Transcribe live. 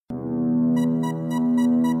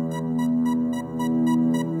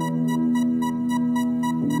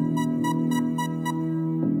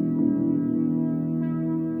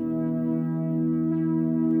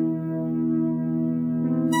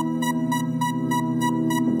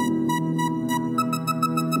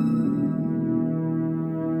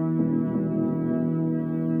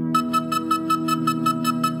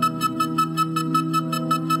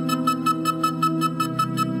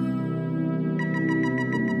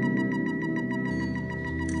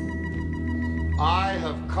I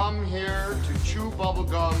have come here to chew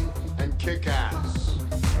bubblegum and kick ass.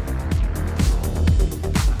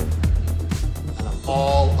 And I'm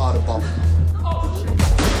all out of bubblegum.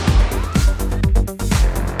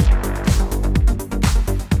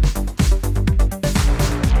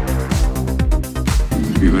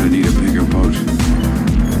 You're gonna need a bigger boat.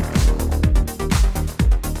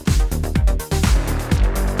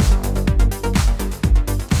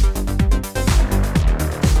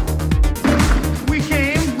 We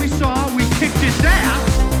came, we saw, we kicked his ass.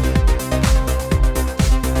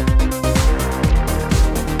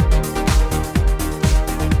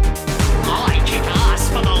 I kick ass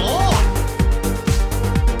for the Lord.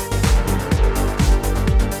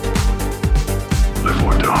 Live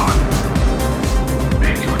or die.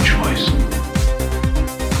 Make your choice.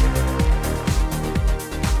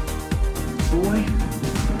 Boy,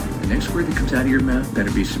 the next word that comes out of your mouth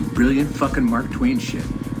better be some brilliant fucking Mark Twain shit,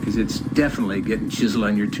 because it's definitely getting chiseled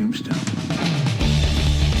on your tombstone.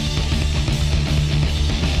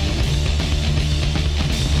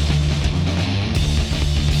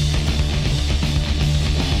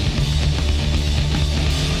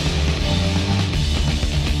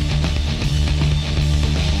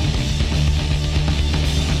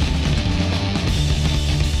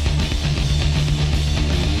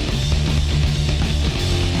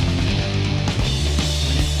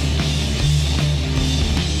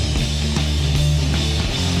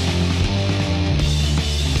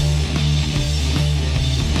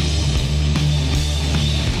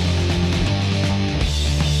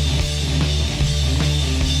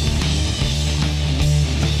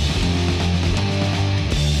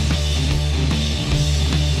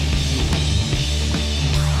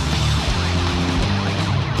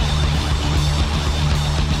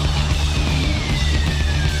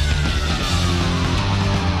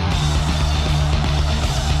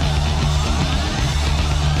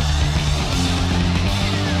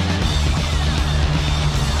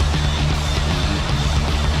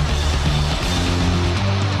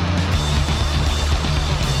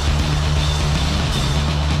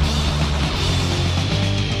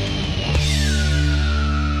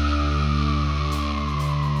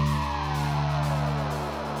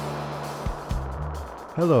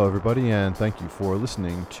 Hello everybody, and thank you for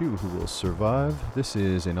listening to Who Will Survive. This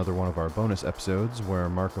is another one of our bonus episodes where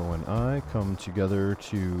Marco and I come together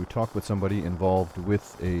to talk with somebody involved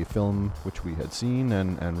with a film which we had seen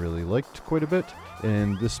and really liked quite a bit.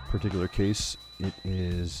 In this particular case, it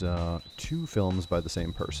is two films by the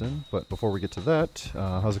same person. But before we get to that,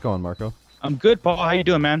 how's it going, Marco? I'm good, Paul. How you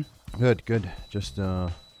doing, man? Good. Just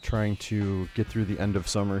trying to get through the end of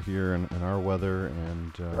summer here in our weather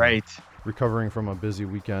and Right. recovering from a busy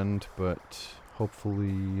weekend, but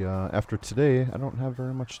hopefully after today I don't have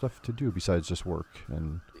very much stuff to do besides just work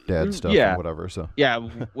and dad stuff and whatever. So Yeah,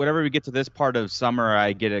 whenever we get to this part of summer,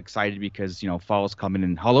 I get excited because, fall's coming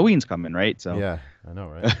and Halloween's coming, right? So yeah, I know,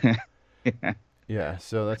 right? Yeah,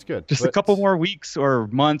 so that's good. Just a couple more weeks or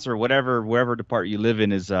months or wherever the part you live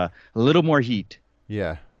in is a little more heat.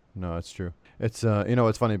 Yeah, no, it's true. It's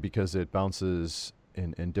it's funny because it bounces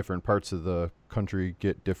in different parts of the country,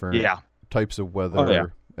 get different types of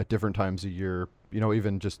weather at different times of year.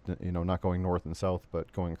 Even just not going north and south,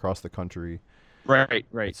 but going across the country. Right.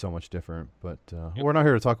 It's so much different. But we're not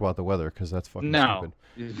here to talk about the weather because that's fucking stupid.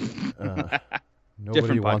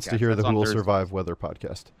 Nobody wants to hear the Who Will Survive weather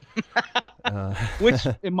podcast. Which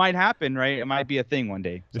it might happen, right? It might be a thing one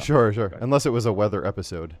day. So. Sure. Unless it was a weather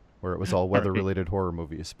episode where it was all weather-related horror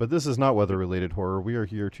movies. But this is not weather-related horror. We are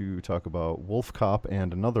here to talk about Wolf Cop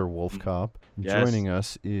and Another Wolf Cop. Yes. Joining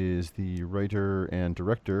us is the writer and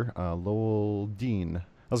director, Lowell Dean.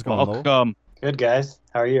 How's it going, Lowell? Welcome. Good, guys.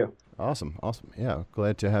 How are you? Awesome. Yeah,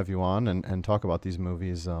 glad to have you on and talk about these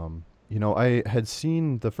movies. I had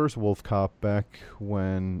seen the first Wolf Cop back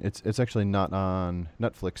when it's actually not on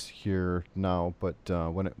Netflix here now, but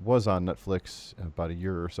when it was on Netflix about a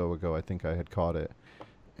year or so ago, I think I had caught it,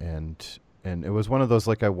 and it was one of those,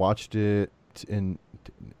 like, I watched it in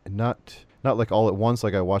not like all at once.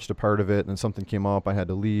 Like, I watched a part of it and then something came up, I had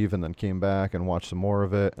to leave, and then came back and watched some more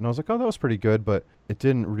of it, and I was like, oh, that was pretty good, but it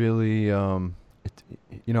didn't really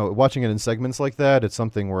watching it in segments like that, it's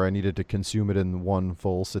something where I needed to consume it in one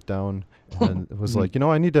full sit down. And it was like,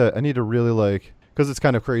 I need to really, like, because it's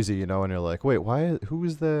kind of crazy, and you're like, wait, who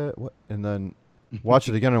is that? What? And then watch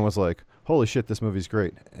it again and was like, holy shit, this movie's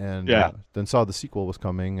great. And then saw the sequel was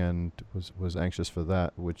coming and was anxious for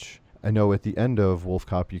that, which I know at the end of Wolf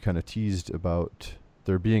Cop, you kind of teased about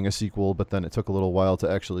there being a sequel, but then it took a little while to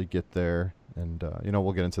actually get there. And,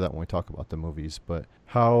 we'll get into that when we talk about the movies. But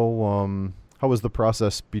how How was the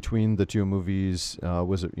process between the two movies?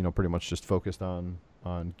 Was it, pretty much just focused on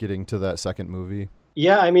getting to that second movie?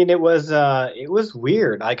 Yeah, I mean, it was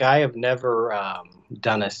weird. Like, I have never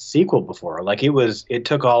done a sequel before. Like, it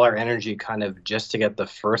took all our energy kind of just to get the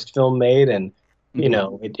first film made, and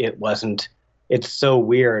it wasn't. It's so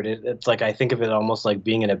weird. It's like, I think of it almost like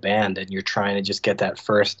being in a band, and you're trying to just get that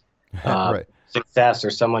first Right. success,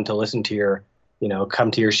 or someone to listen to your,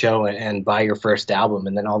 come to your show and buy your first album,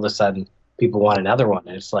 and then all of a sudden people want another one,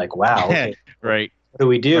 and it's like, wow, okay, Right. what do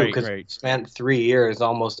we do? Right, Because right. we spent 3 years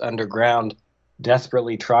almost underground,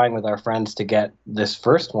 desperately trying with our friends to get this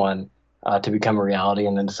first one to become a reality,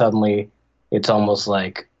 and then suddenly it's almost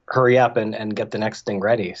like, hurry up and get the next thing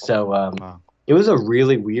ready. So Wow. it was a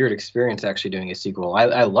really weird experience actually doing a sequel.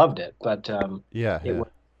 I loved it, but it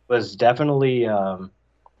was definitely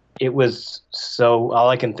it was so, all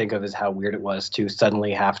I can think of is how weird it was to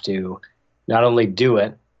suddenly have to not only do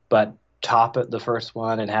it, but top it the first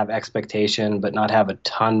one and have expectation, but not have a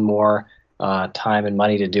ton more time and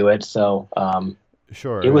money to do it. So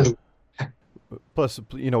Sure. it was. Plus,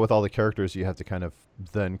 with all the characters, you have to kind of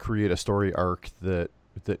then create a story arc that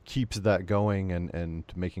keeps that going and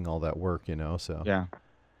making all that work, so. Yeah.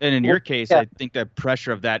 And in your case, yeah. I think the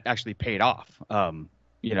pressure of that actually paid off.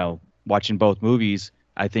 Watching both movies,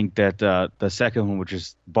 I think that the second one, which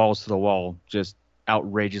is balls to the wall, just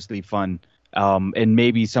outrageously fun. And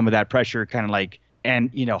maybe some of that pressure kind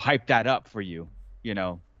of hype that up for you,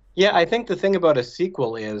 Yeah, I think the thing about a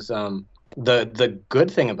sequel is the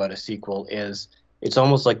good thing about a sequel is it's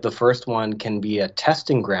almost like the first one can be a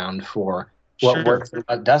testing ground for what Sure. works and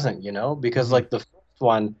what doesn't, because like the first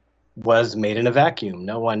one was made in a vacuum.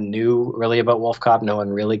 No one knew really about Wolf Cop. No one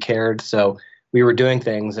really cared. So we were doing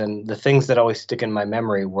things, and the things that always stick in my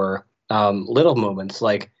memory were little moments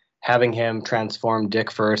like having him transform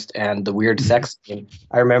Dick first and the weird sex scene.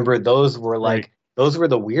 I remember those were those were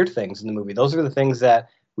the weird things in the movie. Those were the things that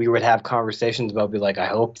we would have conversations about, be like, I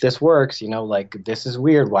hope this works, like, this is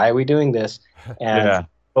weird. Why are we doing this? And Yeah.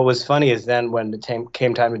 what was funny is then when it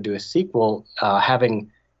came time to do a sequel, having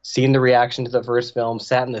seen the reaction to the first film,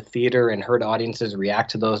 sat in the theater and heard audiences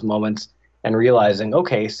react to those moments, and realizing,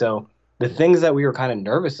 okay, so the things that we were kind of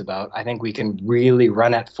nervous about, I think we can really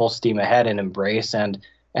run at full steam ahead and embrace and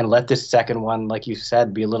let this second one, like you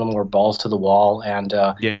said, be a little more balls to the wall and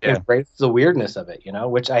embrace the weirdness of it,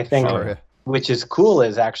 which I think, Sure. which is cool,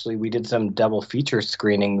 is actually we did some double feature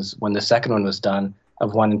screenings when the second one was done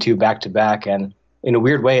of 1 and 2 back to back. And in a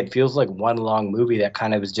weird way, it feels like one long movie that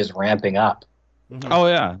kind of is just ramping up. Oh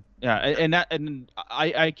yeah, yeah, and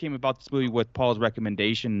I came about this movie with Paul's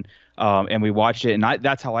recommendation, and we watched it, and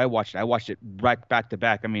that's how I watched it. I watched it right back to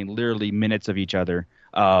back. I mean, literally minutes of each other.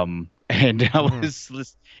 And I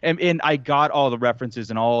was, and I got all the references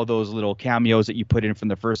and all of those little cameos that you put in from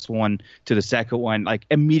the first one to the second one, like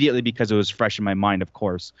immediately, because it was fresh in my mind, of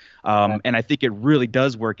course. And I think it really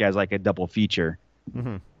does work as like a double feature.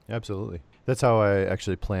 Mm-hmm. Absolutely. That's how I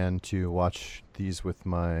actually plan to watch these with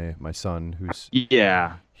my son, who's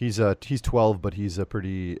he's 12, but he's a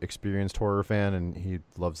pretty experienced horror fan, and he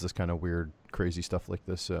loves this kind of weird, crazy stuff like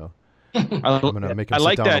this. So I'm gonna make him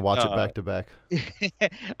sit down and watch it back to back.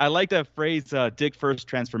 I like that phrase, "Dick first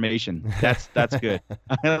transformation." That's good.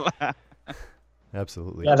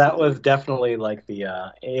 Absolutely. Yeah, that was definitely like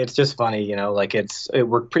it's just funny, like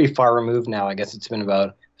we're pretty far removed now. I guess it's been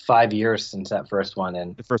about 5 years since that first one,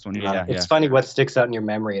 and The first one, it's funny what sticks out in your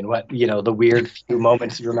memory and what the weird few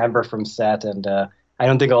moments you remember from set. And I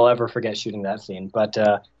don't think I'll ever forget shooting that scene, but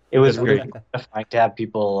it was That's really great. gratifying to have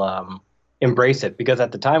people embrace it, because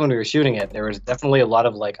at the time when we were shooting it, there was definitely a lot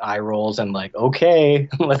of like eye rolls and like, okay,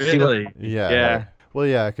 let's see what. Yeah. Yeah. Well,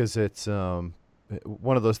 yeah, because it's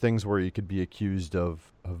one of those things where you could be accused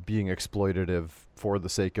of being exploitative for the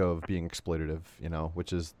sake of being exploitative,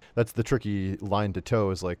 that's the tricky line to toe,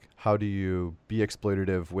 is like, how do you be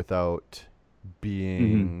exploitative without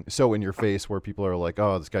being so in your face where people are like,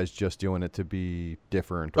 oh, this guy's just doing it to be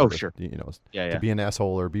different, or sure. to be an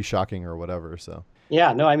asshole or be shocking or whatever. So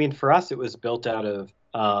Yeah, no, I mean, for us, it was built out of,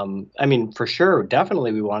 for sure,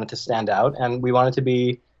 definitely we wanted to stand out and we wanted to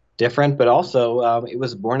be different, but also it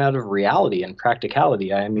was born out of reality and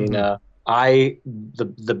practicality. I mean,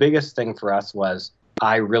 the biggest thing for us was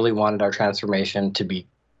I really wanted our transformation to be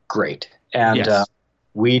great. And Yes.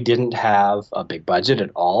 we didn't have a big budget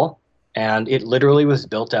at all. And it literally was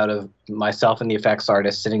built out of myself and the effects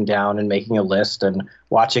artist sitting down and making a list and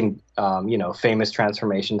watching, famous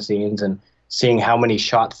transformation scenes and seeing how many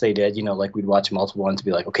shots they did. Like we'd watch multiple ones and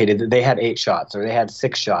be like, okay, they had 8 shots, or they had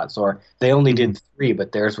 6 shots, or they only did 3,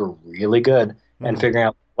 but theirs were really good. And figuring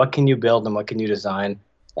out what can you build and what can you design.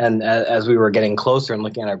 And as we were getting closer and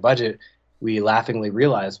looking at our budget, we laughingly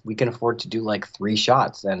realized we can afford to do like 3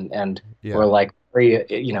 shots, and Yeah. we're like very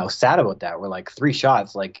sad about that. We're like 3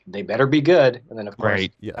 shots, like they better be good. And then of course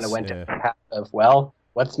Right. Yes, kind of went yeah. down the path of, well,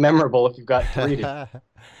 what's memorable if you've got 3 to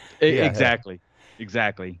Yeah.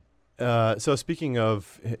 Exactly. So speaking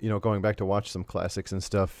of, going back to watch some classics and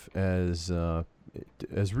stuff as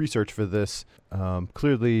research for this,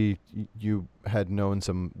 clearly you had known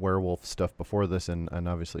some werewolf stuff before this, and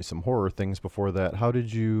obviously some horror things before that. How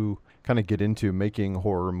did you kind of get into making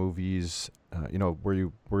horror movies? Were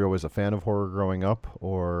you always a fan of horror growing up,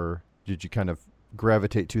 or did you kind of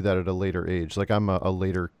gravitate to that at a later age? Like, I'm a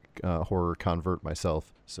later horror convert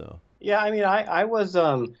myself, so. Yeah, I mean, I was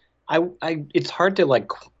it's hard to like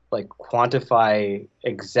quantify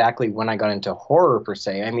exactly when I got into horror per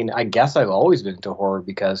se. I mean, I guess I've always been into horror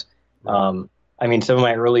because I mean, some of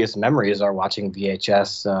my earliest memories are watching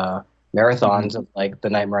VHS marathons of like the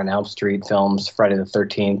Nightmare on Elm Street films, Friday the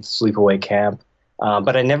 13th, Sleepaway Camp.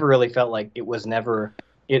 But I never really felt like it was never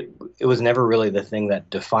really the thing that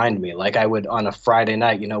defined me. Like, I would on a Friday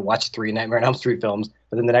night, watch 3 Nightmare on Elm Street films,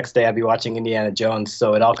 but then the next day I'd be watching Indiana Jones.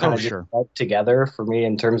 So it all kind of just went together for me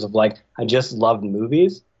in terms of like, I just loved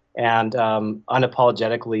movies, and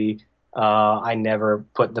unapologetically, I never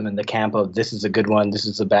put them in the camp of this is a good one, this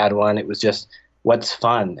is a bad one. It was just what's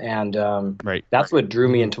fun. And that's what drew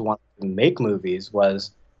me into wanting to make movies,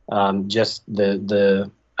 was just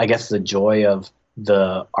the I guess the joy of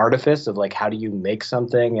the artifice of like, how do you make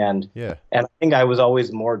something? And I think I was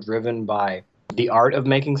always more driven by the art of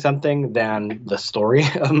making something than the story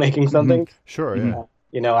of making something. Sure,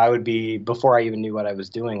 yeah. I would be, before I even knew what I was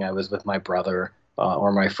doing, I was with my brother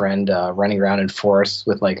or my friend running around in forests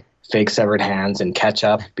with like fake severed hands and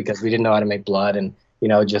ketchup because we didn't know how to make blood, and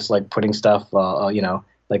just like putting stuff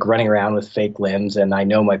like running around with fake limbs. And I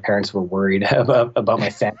know my parents were worried about my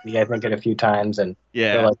sanity, I think, a few times. And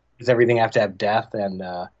they're like, does everything have to have death and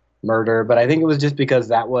murder? But I think it was just because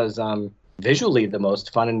that was visually the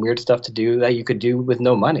most fun and weird stuff to do that you could do with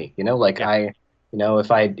no money.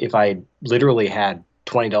 If I literally had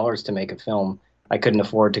 $20 to make a film, I couldn't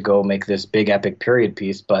afford to go make this big epic period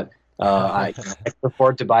piece, but I could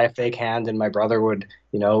afford to buy a fake hand, and my brother would,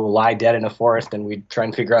 lie dead in a forest, and we'd try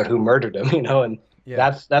and figure out who murdered him, and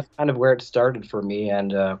that's kind of where it started for me.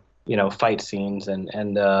 And fight scenes,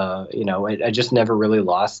 and I just never really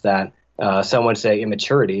lost that. Some would say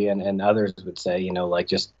immaturity, and others would say, like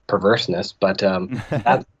just perverseness. But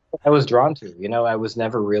that I was drawn to. I was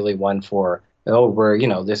never really one for,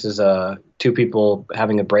 this is 2 people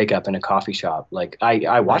having a breakup in a coffee shop. Like,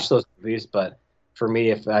 I watch those movies, but for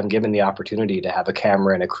me, if I'm given the opportunity to have a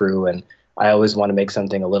camera and a crew, and I always want to make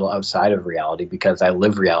something a little outside of reality because I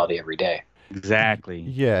live reality every day. Exactly.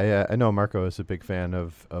 Yeah. I know Marco is a big fan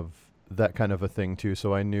of that kind of a thing too.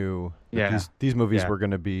 So I knew that these movies were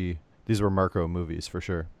going to be, these were Marco movies for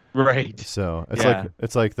sure. Right. So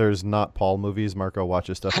it's like there's not Paul movies. Marco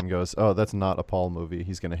watches stuff and goes, "Oh, that's not a Paul movie.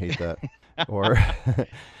 He's gonna hate that." Or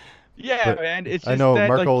man. It's just I know that,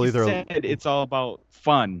 Marco like either. said, it's all about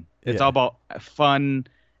fun. It's all about fun,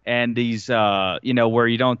 and these where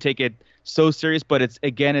you don't take it so serious, but it's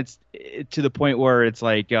to the point where it's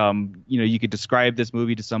like you could describe this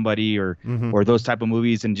movie to somebody or those type of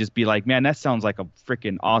movies and just be like, man, that sounds like a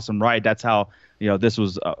freaking awesome ride. That's how this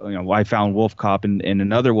was I found Wolf Cop, and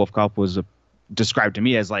another Wolf Cop was described to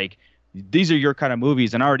me as like, these are your kind of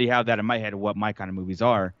movies, and I already have that in my head of what my kind of movies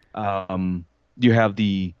are. You have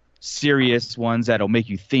the serious ones that'll make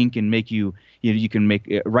you think and make you you can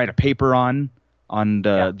write a paper on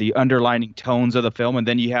the underlining tones of the film, and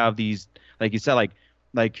then you have these, like you said,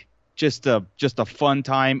 like just a fun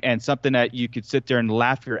time and something that you could sit there and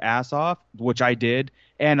laugh your ass off, which I did,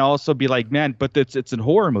 and also be like, man, but it's a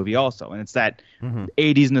horror movie also, and it's that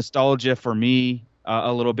 80s nostalgia for me,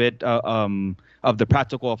 a little bit of the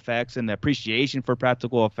practical effects and the appreciation for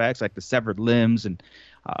practical effects, like the severed limbs, and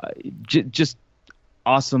just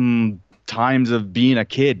awesome times of being a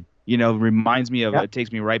kid. Reminds me of it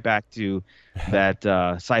takes me right back to that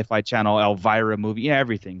Sci-Fi Channel Elvira movie,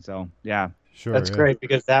 everything. So sure, that's great,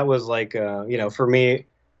 because that was like for me,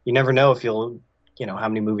 you never know if you'll how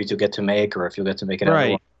many movies you'll get to make, or if you'll get to make it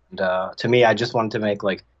right. And to me, I just wanted to make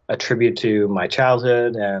like a tribute to my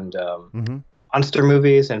childhood and monster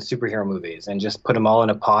movies and superhero movies, and just put them all in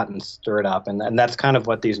a pot and stir it up, and that's kind of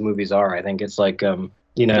what these movies are. I think it's like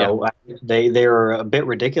they're a bit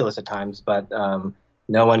ridiculous at times, but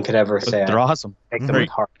no one could ever say they're awesome. Take them with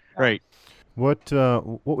heart. Right. What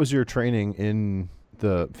was your training in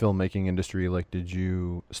the filmmaking industry? Like, did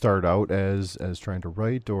you start out as trying to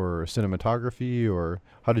write or cinematography, or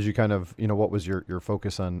how did you kind of what was your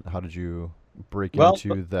focus on? How did you break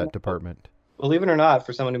into that department? Believe it or not,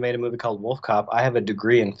 for someone who made a movie called Wolf Cop, I have a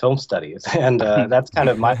degree in film studies, and that's kind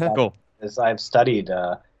of my background. Cool. Is I've studied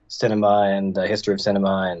cinema and the history of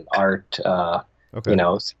cinema and art, Okay. you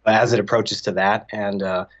know, as it approaches to that. And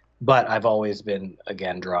but I've always been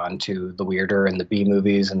again drawn to the weirder and the B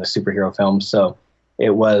movies and the superhero films. So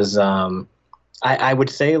it was, I would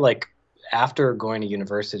say, like, after going to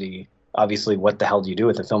university, obviously, what the hell do you do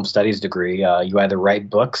with a film studies degree? You either write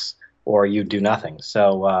books or you do nothing.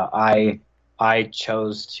 So I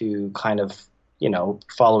chose to kind of, you know,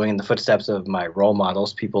 following in the footsteps of my role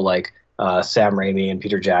models, people like Sam Raimi and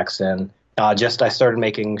Peter Jackson. I started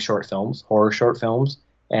making short films, horror short films,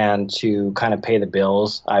 and to kind of pay the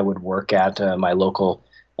bills, I would work at my local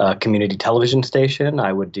community television station.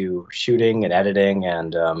 I would do shooting and editing,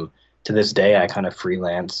 and to this day, I kind of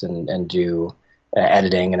freelance and do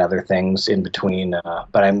editing and other things in between.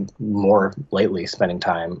 But I'm more lately spending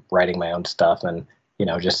time writing my own stuff and, you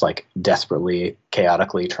know, just like desperately,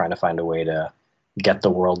 chaotically trying to find a way to get the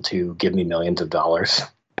world to give me millions of dollars.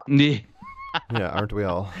 Yeah. Yeah, aren't we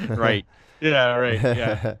all? Right. Yeah. Right.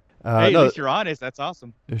 Yeah. Hey, at no, least you're honest. That's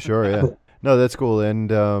awesome. sure, yeah. No, that's cool.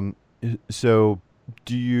 And so,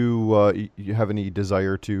 do you have any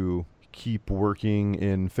desire to keep working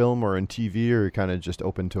in film or in TV, or kind of just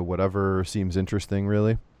open to whatever seems interesting,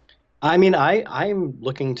 really? I mean, I'm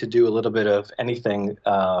looking to do a little bit of anything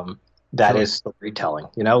that is storytelling.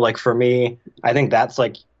 You know, like for me, I think that's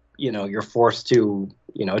like, you know, you're forced to,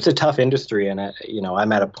 you know, it's a tough industry, and you know,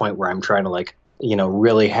 I'm at a point where I'm trying to, like, you know,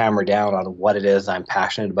 really hammer down on what it is I'm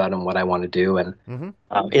passionate about and what I want to do. And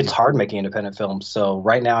it's hard making independent films. So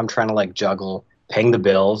right now I'm trying to like juggle paying the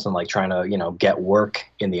bills and like trying to, you know, get work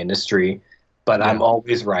in the industry. But I'm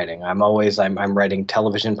always writing. I'm writing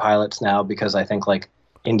television pilots now, because I think like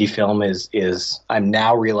indie film is I'm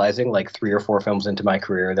now realizing, like 3 or 4 films into my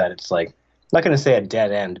career, that it's like, I'm not going to say a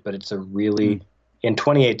dead end, but it's a really, in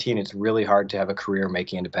 2018, it's really hard to have a career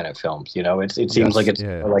making independent films. You know, it seems like it's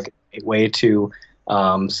like a way to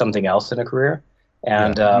something else in a career.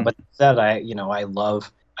 And but that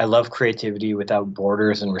I love creativity without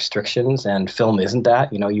borders and restrictions, and film isn't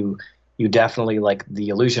that. You know, you definitely, like, the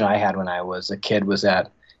illusion I had when I was a kid was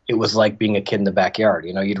that it was like being a kid in the backyard.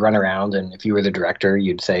 You know, you'd run around, and if you were the director,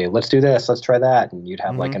 you'd say, let's do this, let's try that, and you'd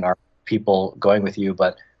have like an art people going with you.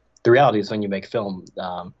 But the reality is, when you make film,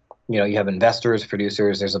 you know, you have investors,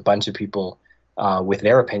 producers, there's a bunch of people with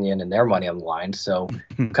their opinion and their money on the line. So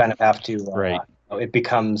you kind of have to, it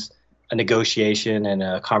becomes a negotiation and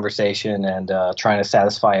a conversation, and trying to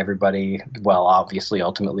satisfy everybody, while obviously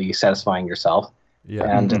ultimately satisfying yourself. Yeah.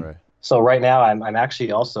 And so right now I'm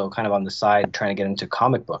actually also kind of on the side trying to get into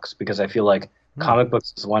comic books, because I feel like comic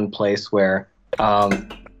books is one place where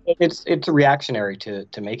it's reactionary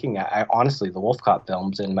to making. Honestly, the Wolf Cop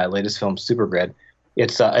films and my latest film, Supergrid,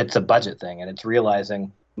 it's a budget thing, and it's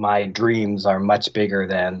realizing my dreams are much bigger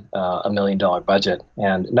than $1 million budget,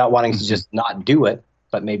 and not wanting to just not do it,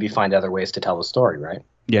 but maybe find other ways to tell the story, right?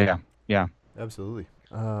 Yeah. Yeah. Absolutely.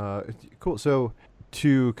 Cool. So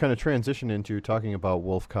to kind of transition into talking about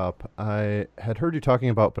Wolf Cop, I had heard you talking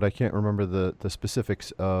about, but I can't remember the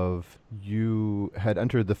specifics of, you had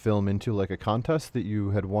entered the film into like a contest that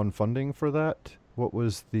you had won funding for that. What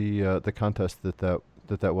was the contest that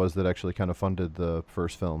was that actually kind of funded the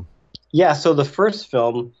first film? Yeah, so the first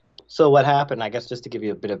film, so what happened, I guess just to give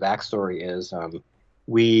you a bit of backstory, is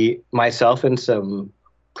myself and some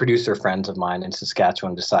producer friends of mine in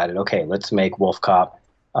Saskatchewan decided, okay, let's make Wolf Cop.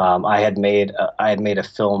 I had made a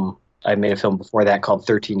film before that called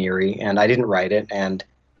 13 Eerie, and I didn't write it, and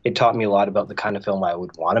it taught me a lot about the kind of film I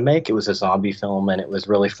would want to make. It was a zombie film, and it was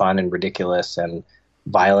really fun and ridiculous and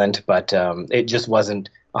violent, but it just wasn't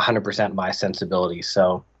 100% my sensibility.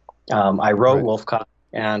 So I wrote Wolf Cop,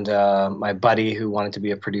 and my buddy, who wanted to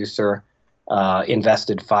be a producer,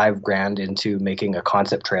 invested $5,000 into making a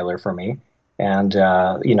concept trailer for me. And,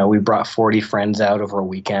 you know, we brought 40 friends out over a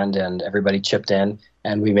weekend, and everybody chipped in,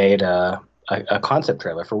 and we made a concept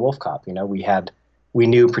trailer for Wolf Cop. You know, we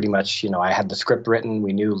knew pretty much, you know, I had the script written.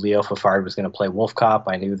 We knew Leo Fafard was going to play Wolf Cop.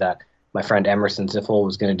 I knew that my friend Emerson Ziffel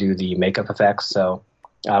was going to do the makeup effects. So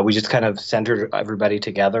we just kind of centered everybody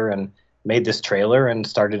together and made this trailer, and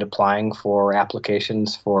started applying for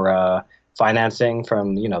applications for financing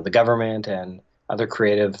from, you know, the government and other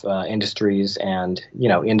creative industries and, you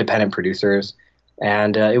know, independent producers.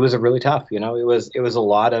 And it was a really tough, you know, it was a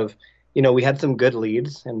lot of, you know, we had some good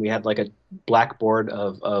leads, and we had like a blackboard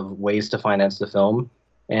of ways to finance the film.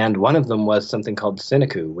 And one of them was something called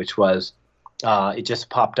Cineku, which was, it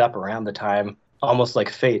just popped up around the time, almost like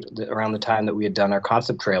fate, around the time that we had done our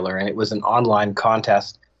concept trailer. And it was an online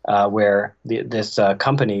contest where this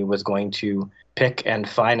company was going to pick and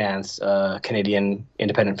finance a Canadian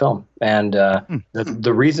independent film. And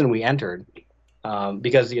the reason we entered,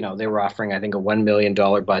 because they were offering, I think, a $1 million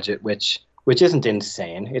budget, which isn't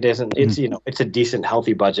insane. It isn't. It's it's a decent,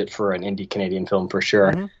 healthy budget for an indie Canadian film for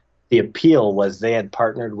sure. Mm-hmm. The appeal was they had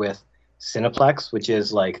partnered with Cineplex, which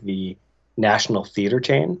is like the national theater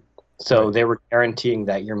chain. So they were guaranteeing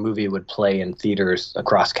that your movie would play in theaters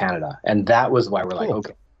across Canada, and that was why we're like,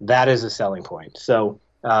 okay, that is a selling point. So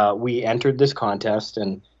we entered this contest,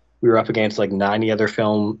 and we were up against like 90 other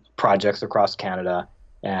film projects across Canada.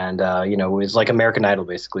 And, it was like American Idol,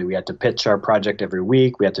 basically. We had to pitch our project every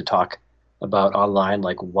week. We had to talk about online,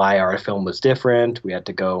 like why our film was different. We had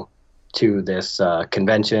to go to this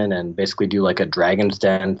convention and basically do like a Dragon's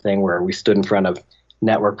Den thing where we stood in front of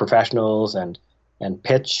network professionals and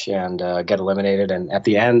pitch and get eliminated. And at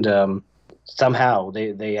the end, somehow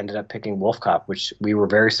they ended up picking Wolf Cop, which we were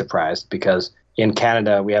very surprised because in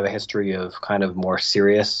Canada, we have a history of kind of more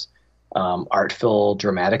serious artful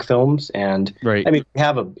dramatic films, and I mean we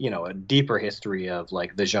have a deeper history of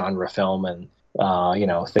like the genre film and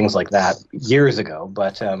things like that years ago,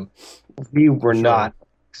 but we were not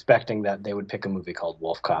expecting that they would pick a movie called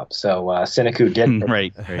Wolf Cop. So Cineku did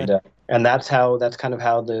right. And that's kind of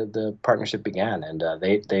how the partnership began, and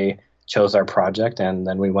they chose our project, and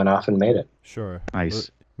then we went off and made it. Sure.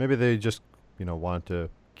 Nice. Maybe they just want to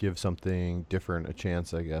give something different a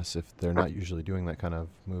chance, I guess, if they're not usually doing that kind of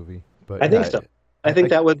movie. But I think so. I think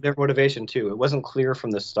that was their motivation too. It wasn't clear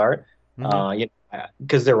from the start,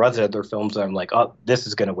 because there was other films that I'm like, oh, this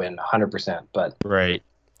is going to win 100%. But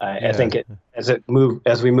I think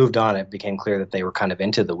as we moved on, it became clear that they were kind of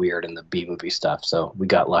into the weird and the B movie stuff. So we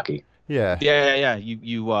got lucky. Yeah.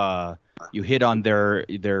 You hit on their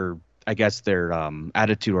I guess their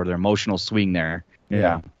attitude or their emotional swing there.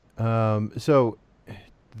 Yeah. So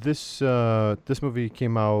this movie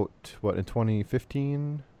came out in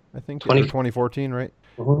 2015, I think, or 2014, right?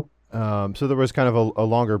 Mm-hmm. So there was kind of a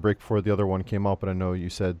longer break before the other one came out, but I know you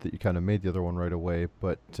said that you kind of made the other one right away.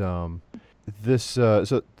 But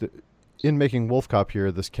in making Wolf Cop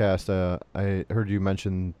here, this cast, I heard you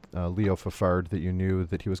mention Leo Fafard, that you knew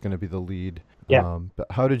that he was going to be the lead. Yeah. But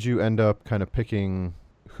how did you end up kind of picking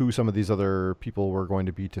who some of these other people were going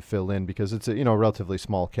to be to fill in? Because it's a relatively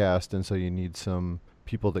small cast, and so you need some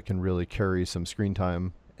people that can really carry some screen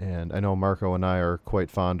time. And I know Marco and I are quite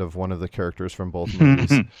fond of one of the characters from both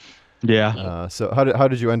movies. Yeah. So how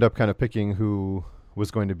did you end up kind of picking who was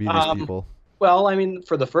going to be these people? Well, I mean,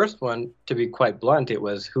 for the first one, to be quite blunt, it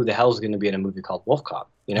was who the hell is going to be in a movie called Wolf Cop?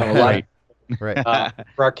 A lot right.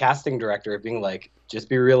 For our casting director being like, just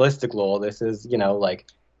be realistic, Lowell. This is, like,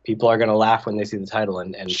 people are going to laugh when they see the title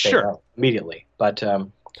and say no immediately. But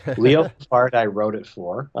Leo Fafard, I wrote it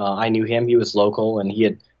for. I knew him. He was local, and he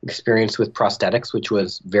had experience with prosthetics, which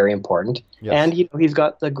was very important. Yes. And he's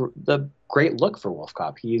got the great look for Wolf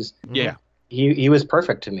Cop. He was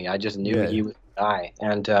perfect to me. I just knew he was the guy.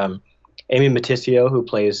 And Amy Maticio, who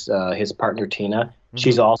plays his partner Tina,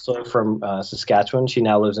 she's also from Saskatchewan. She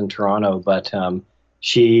now lives in Toronto, but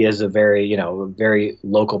she is a very very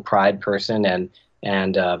local pride person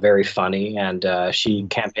and very funny, and she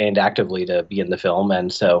campaigned actively to be in the film.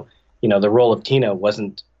 And so the role of Tina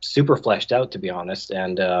wasn't super fleshed out, to be honest,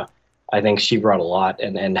 and I think she brought a lot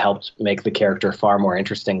and helped make the character far more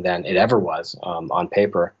interesting than it ever was on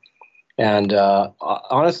paper. And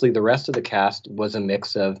honestly, the rest of the cast was a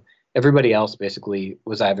mix of everybody else. Basically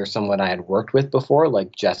was either someone I had worked with before,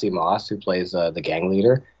 like Jesse Moss, who plays the gang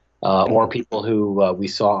leader, or people who we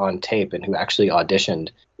saw on tape and who actually auditioned.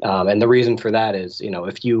 And the reason for that is,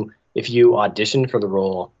 if you audition for the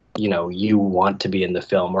role, you want to be in the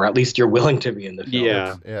film, or at least you're willing to be in the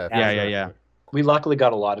film. Yeah. We luckily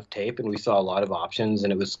got a lot of tape, and we saw a lot of options,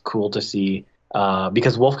 and it was cool to see,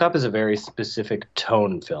 because Wolf Cop is a very specific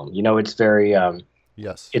tone film. It's very,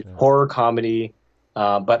 it's horror comedy,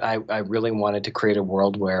 but I really wanted to create a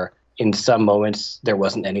world where in some moments there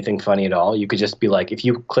wasn't anything funny at all. You could just be like, if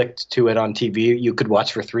you clicked to it on TV, you could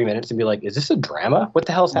watch for 3 minutes and be like, is this a drama? What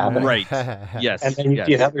the hell's happening? Right. Yes. And then you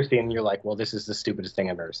see another scene and you're like, well, this is the stupidest thing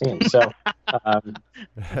I've ever seen. So,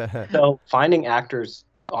 so finding actors,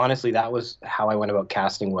 honestly, that was how I went about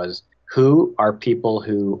casting, was who are people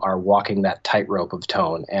who are walking that tightrope of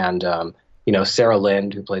tone. And, Sarah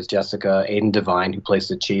Lind, who plays Jessica, Aidan Devine, who plays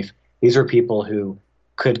the chief. These are people who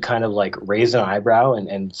could kind of like raise an eyebrow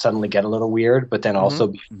and suddenly get a little weird, but then also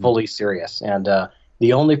be fully serious. And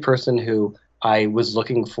the only person who I was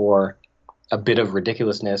looking for a bit of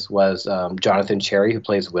ridiculousness was Jonathan Cherry, who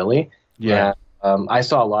plays Willie. Yeah. And, I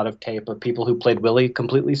saw a lot of tape of people who played Willie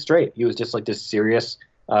completely straight. He was just like this serious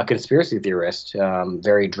conspiracy theorist,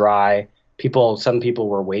 very dry. Some people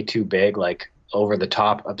were way too big, like over the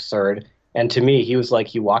top, absurd. And to me, he was like,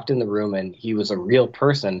 he walked in the room and he was a real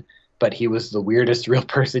person, but he was the weirdest real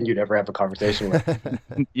person you'd ever have a conversation with.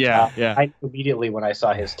 Yeah. I knew immediately when I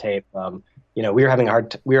saw his tape. We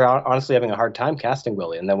were honestly having a hard time casting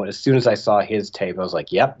Willie. And then as soon as I saw his tape, I was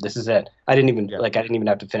like, yep, this is it. I didn't even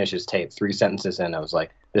have to finish his tape. 3 sentences in, I was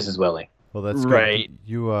like, this is Willie. Well, that's right.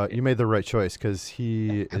 Good. You made the right choice because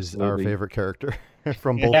he is our favorite character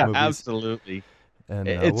from both movies. Absolutely. And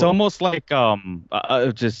it's almost like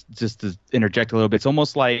just to interject a little bit. It's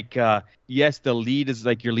almost like yes, the lead is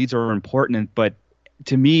like your leads are important, but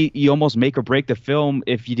to me, you almost make or break the film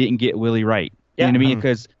if you didn't get Willie right. You know what I mean?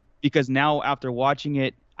 Because now after watching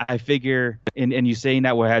it, I figure, and you saying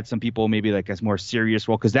that we had some people maybe like a more serious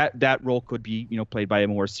role, because that role could be, played by a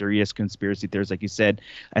more serious conspiracy theorist, like you said.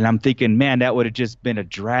 And I'm thinking, man, that would have just been a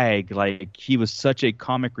drag. Like, he was such a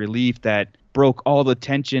comic relief that broke all the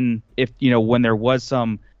tension if, when there was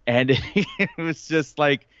some. And it was just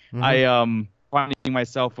like, I finding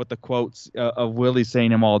myself with the quotes of Willie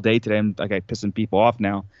saying him all day today. I'm like, I'm pissing people off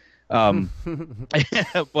now.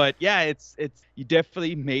 But yeah, it's you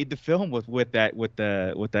definitely made the film with that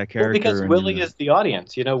character. Well, because Willie is the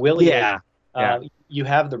audience, Willie. Yeah. You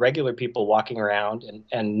have the regular people walking around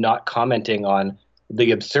and not commenting on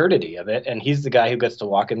the absurdity of it, and he's the guy who gets to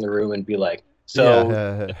walk in the room and be like,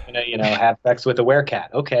 have sex with a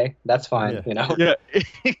werecat. Okay, that's fine. Yeah.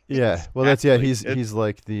 Yeah. Well, he's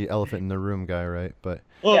like the elephant in the room guy, right? But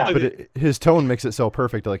his tone makes it so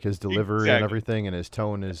perfect, like his delivery and everything, and his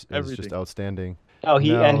tone is just outstanding. Oh,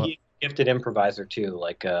 he's a gifted improviser too.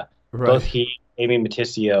 Like both he, Amy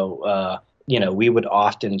Maticio, we would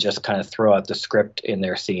often just kind of throw out the script in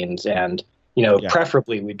their scenes, and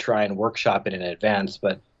preferably we'd try and workshop it in advance,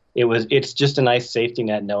 but it's just a nice safety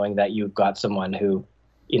net knowing that you've got someone who,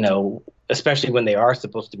 especially when they are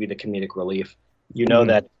supposed to be the comedic relief,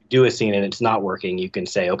 that if you do a scene and it's not working, you can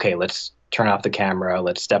say, okay, let's turn off the camera,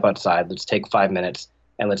 let's step outside, let's take 5 minutes,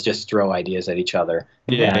 and let's just throw ideas at each other.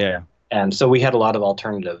 And so we had a lot of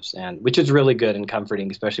alternatives, and which is really good and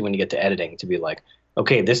comforting, especially when you get to editing, to be like,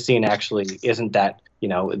 okay, this scene actually isn't that,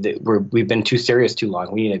 we've been too serious too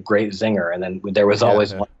long. We need a great zinger, and then there was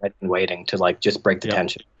always one waiting to like just break the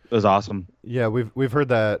tension. It was awesome. Yeah, we've heard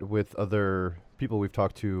that with other people we've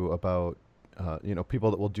talked to about,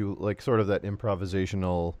 people that will do like sort of that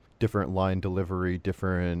improvisational, different line delivery,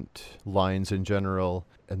 different lines in general,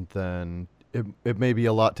 and then it may be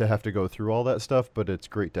a lot to have to go through all that stuff, but it's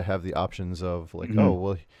great to have the options of like, oh,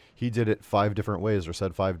 well, he did it 5 different ways or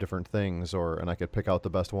said 5 different things, and I could pick out the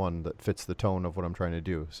best one that fits the tone of what I'm trying to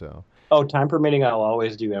do. So. Oh, time permitting, I'll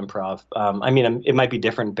always do improv. It might be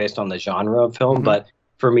different based on the genre of film, but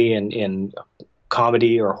for me in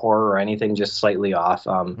comedy or horror or anything just slightly off,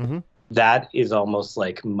 that is almost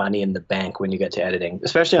like money in the bank when you get to editing,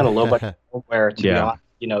 especially on a low budget film where, to be honest,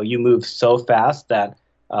 you move so fast that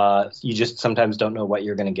you just sometimes don't know what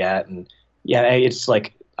you're going to get. And it's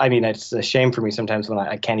like, it's a shame for me sometimes when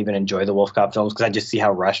I can't even enjoy the Wolf Cop films because I just see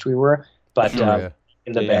how rushed we were. But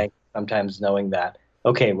in the bank, sometimes knowing that,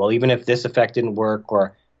 okay, well, even if this effect didn't work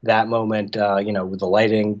or that moment, the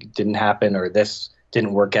lighting didn't happen or this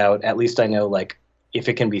didn't work out, at least I know, like, if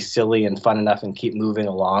it can be silly and fun enough and keep moving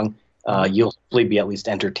along, you'll hopefully be at least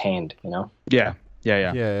entertained, Yeah.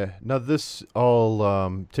 Now this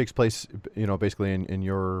all takes place, basically in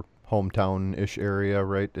your hometown-ish area,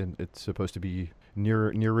 right? And it's supposed to be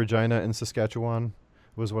near Regina in Saskatchewan,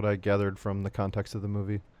 was what I gathered from the context of the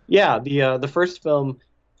movie. Yeah, the first film,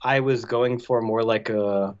 I was going for more like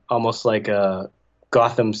almost like a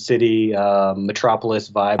Gotham City metropolis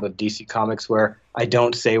vibe of DC Comics, where I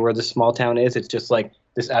don't say where the small town is. It's just like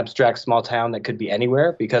this abstract small town that could be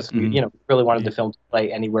anywhere, because we really wanted the film to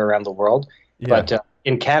play anywhere around the world. Yeah. But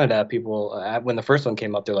in Canada, people, when the first one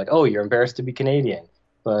came up, they're like, "Oh, you're embarrassed to be Canadian."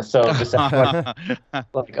 So the second one,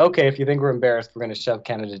 like, okay, if you think we're embarrassed, we're going to shove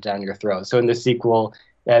Canada down your throat. So in the sequel,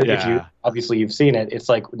 if you've seen it, it's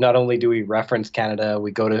like not only do we reference Canada,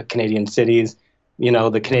 we go to Canadian cities.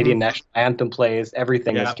 The Canadian national anthem plays.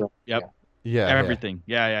 Everything is. Everything.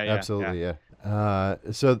 Yeah. Absolutely. Yeah.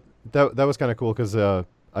 So that was kind of cool because I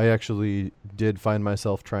actually did find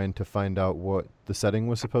myself trying to find out what the setting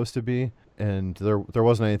was supposed to be, and there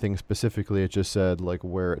wasn't anything specifically. It just said like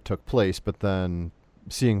where it took place, but then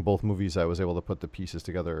seeing both movies, I was able to put the pieces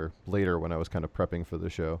together later when I was kind of prepping for the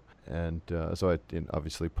show, and so I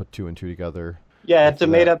obviously put 2 and 2 together. Yeah, it's a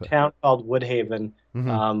made-up town called Woodhaven,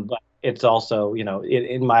 but it's also,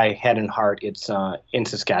 in my head and heart, it's in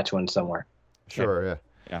Saskatchewan somewhere. Sure,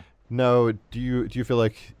 yeah. No, do you feel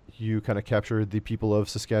like you kind of captured the people of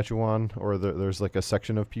Saskatchewan, or there's like a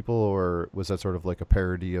section of people, or was that sort of like a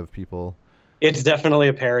parody of people? It's definitely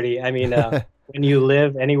a parody. I mean, when you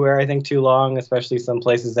live anywhere, I think, too long, especially some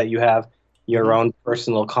places that you have your own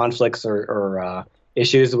personal conflicts or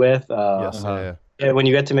issues with. Yes, yeah. Yeah, when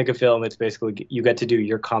you get to make a film, it's basically you get to do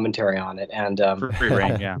your commentary on it, and Free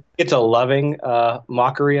reign, yeah. it's a loving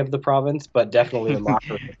mockery of the province, but definitely a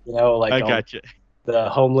mockery. Like I got you. the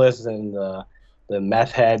homeless and the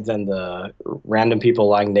meth heads and the random people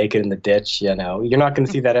lying naked in the ditch. You're not going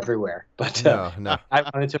to see that everywhere. But No. I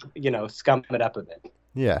wanted to, scum it up a bit.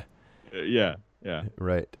 Yeah. Yeah.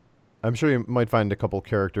 Right. I'm sure you might find a couple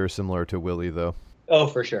characters similar to Willie, though. Oh,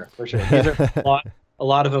 for sure. These are a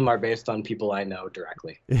lot of them are based on people I know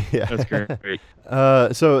directly. Yeah, that's great.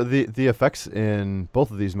 So the effects in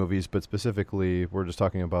both of these movies, but specifically, we're just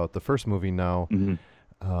talking about the first movie now. Mm-hmm.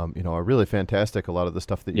 Are really fantastic. A lot of the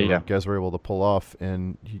stuff that you guys were able to pull off,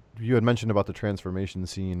 and you had mentioned about the transformation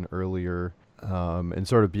scene earlier, and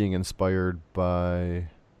sort of being inspired by.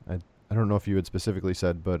 I don't know if you had specifically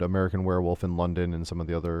said, but American Werewolf in London and some of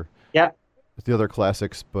the other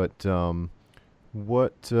classics. But do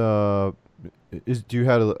you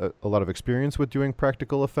have a lot of experience with doing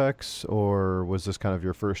practical effects, or was this kind of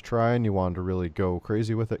your first try and you wanted to really go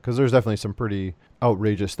crazy with it? Because there's definitely some pretty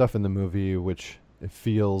outrageous stuff in the movie, which it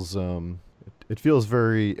feels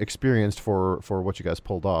very experienced for what you guys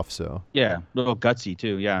pulled off. So yeah, a little gutsy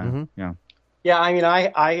too. Yeah, mm-hmm. Yeah. I mean,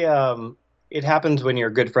 I it happens when you're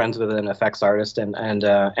good friends with an effects artist, and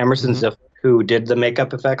Emerson Ziff, who did the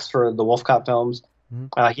makeup effects for the Wolf Cop films.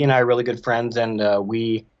 Mm-hmm. He and I are really good friends, and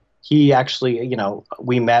he actually,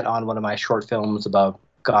 we met on one of my short films about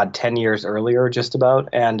 10 years earlier, just about,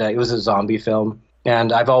 and it was a zombie film.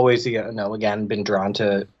 And I've always, again, been drawn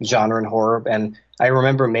to genre and horror. And I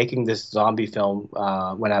remember making this zombie film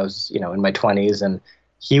when I was, in my 20s, and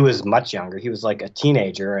he was much younger. He was like a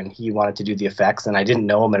teenager, and he wanted to do the effects, and I didn't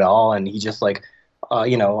know him at all. And he just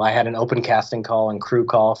I had an open casting call and crew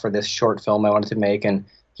call for this short film I wanted to make, and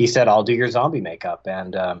he said, "I'll do your zombie makeup."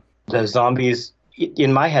 And the zombies,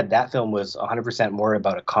 in my head, that film was 100% more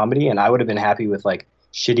about a comedy, and I would have been happy with like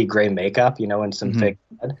shitty gray makeup, and some fake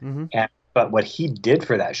blood. Mm-hmm. But what he did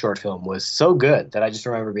for that short film was so good that I just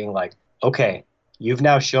remember being like, okay, you've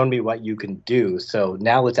now shown me what you can do. So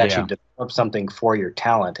now let's actually develop something for your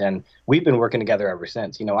talent. And we've been working together ever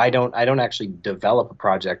since. I don't actually develop a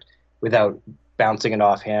project without bouncing it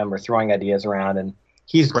off him or throwing ideas around. And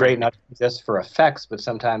he's great not just for effects, but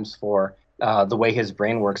sometimes for the way his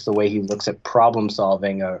brain works, the way he looks at problem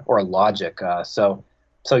solving or logic. So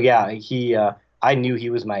yeah, I knew he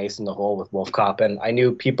was my ace in the hole with Wolf Cop, and I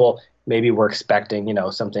knew people maybe were expecting,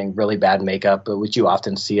 something really bad makeup, which you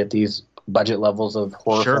often see at these budget levels of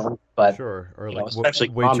horror films. But or especially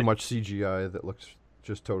way comedy. Too much CGI that looks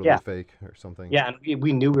just totally fake or something. Yeah, and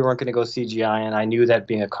we knew we weren't going to go CGI, and I knew that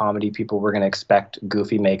being a comedy, people were going to expect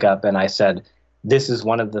goofy makeup, and I said, this is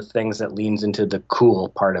one of the things that leans into the cool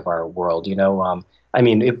part of our world. I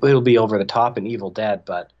mean, it'll be over the top in Evil Dead,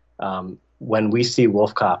 but when we see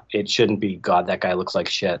Wolf Cop, it shouldn't be, God, that guy looks like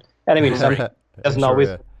shit. And I mean, it doesn't always,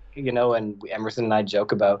 and Emerson and I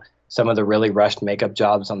joke about some of the really rushed makeup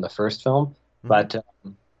jobs on the first film, but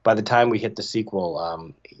by the time we hit the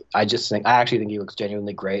sequel, I actually think he looks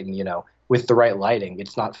genuinely great, and with the right lighting,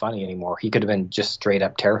 it's not funny anymore. He could have been just straight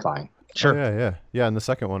up terrifying. Sure. Yeah. In the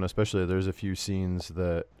second one, especially, there's a few scenes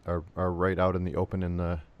that are right out in the open in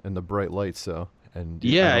the bright lights. So, and I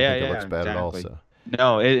don't think it looks bad at all. So.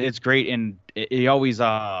 No, it's great, and it always,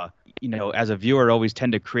 as a viewer, always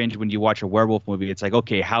tend to cringe when you watch a werewolf movie. It's like,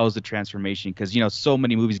 okay, how's the transformation? Because so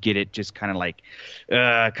many movies get it just kind of like,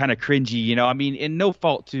 kind of cringy. I mean, and no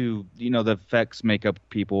fault to the effects makeup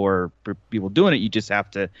people or people doing it. You just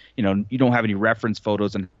have to, you don't have any reference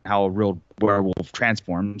photos on how a real werewolf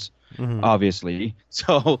transforms. Mm-hmm. Obviously,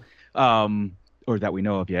 so or that we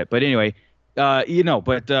know of yet. But anyway,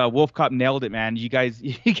 but Wolf Cop nailed it, man. You guys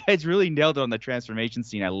really nailed it on the transformation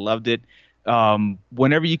scene. I loved it.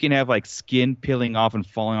 Whenever you can have like skin peeling off and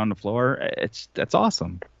falling on the floor, that's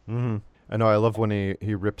awesome. Mm-hmm. I know. I love when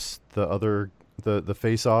he rips the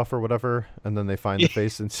face off or whatever, and then they find the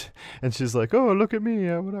face and she's like, "Oh, look at me,"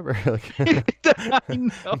 whatever.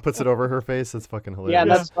 And puts it over her face. That's fucking hilarious. Yeah,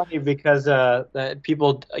 that's funny because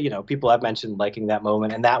people have mentioned liking that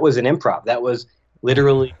moment, and that was an improv. That was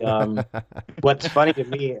literally what's funny to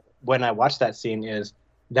me when I watch that scene is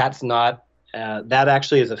that's not that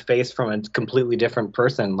actually is a face from a completely different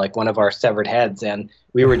person, like one of our severed heads, and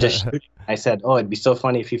we were just shooting. I said, "Oh, it'd be so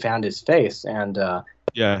funny if you found his face," and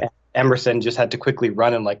Emerson just had to quickly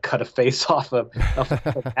run and like cut a face off of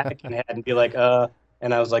a mannequin head and be like,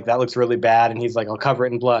 And I was like, that looks really bad. And he's like, I'll cover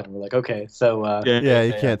it in blood. And we're like, okay. So Yeah,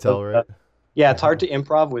 you can't tell, right? yeah, it's hard to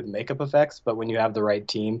improv with makeup effects, but when you have the right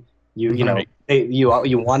team, you know, Right. you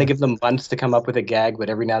want to give them months to come up with a gag, but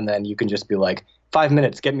every now and then you can just be like, 5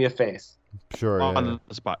 minutes, get me a face. Sure. Yeah. On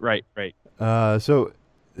the spot. Right. So,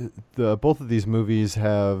 both of these movies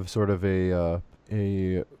have sort of a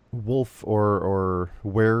wolf or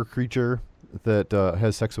were creature that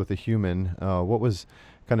has sex with a human. What was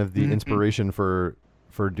kind of the inspiration for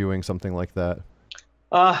doing something like that?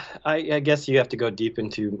 I guess you have to go deep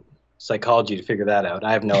into psychology to figure that out.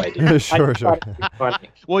 I have no idea. Sure. Funny.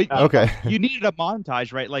 Well, Okay. you needed a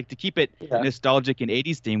montage, right? Like to keep it Yeah. nostalgic and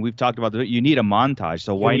 80s theme. We've talked about you need a montage.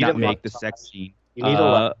 So why need not a make the montage. sex scene? You need a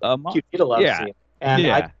love. You need a love yeah. scene. And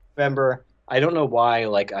Yeah. I remember, I don't know why,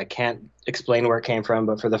 like I can't explain where it came from,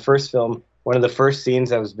 but for the first film, one of the first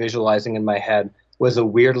scenes I was visualizing in my head was a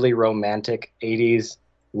weirdly romantic 80s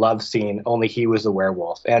love scene, only he was a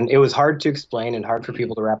werewolf. And it was hard to explain and hard for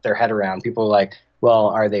people to wrap their head around. People were like, well,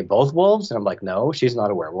 are they both wolves? And I'm like, no, she's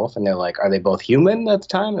not a werewolf. And they're like, are they both human at the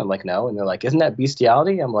time? And I'm like, no. And they're like, isn't that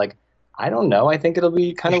bestiality? I'm like, I don't know. I think it'll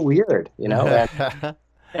be kind of weird, you know? Yeah.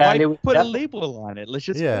 Why And it was put a definitely- label on it? Let's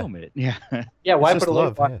just Yeah. film it. Yeah. yeah, why It's put just a label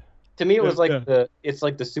love, on yeah. it? To me, it was like Yeah. it's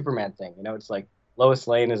like the Superman thing, you know? It's like Lois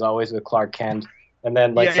Lane is always with Clark Kent, and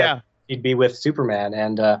then like Yeah. he'd be with Superman,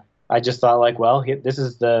 and I just thought like, well, this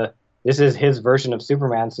is his version of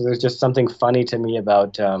Superman, so there's just something funny to me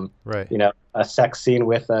about Right. you know, a sex scene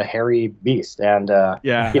with a hairy beast, and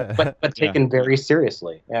Yeah. but taken very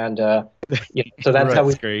seriously, and you know, so that's Right. how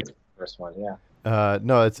we That's great. did the first one, yeah.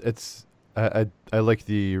 No, it's I like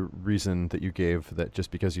the reason that you gave, that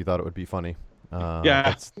just because you thought it would be funny.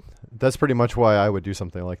 Yeah. That's pretty much why I would do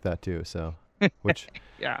something like that too. So, which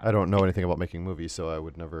Yeah. I don't know anything about making movies, so I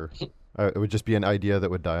would never. It would just be an idea that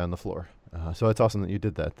would die on the floor. So it's awesome that you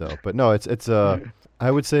did that, though. But no, it's I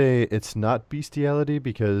would say it's not bestiality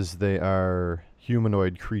because they are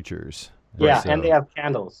humanoid creatures. Yeah, So- and they have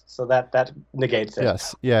candles, so that negates it.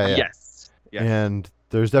 Yes. Yeah. Yes. And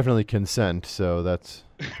there's definitely consent, so that's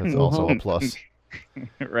also a plus.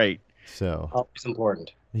 Right. So Always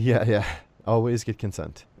important. yeah, always get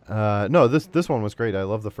consent. No, this one was great. I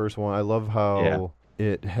love the first one. I love how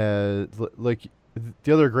it had like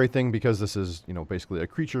the other great thing, because this is, you know, basically a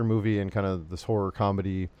creature movie and kind of this horror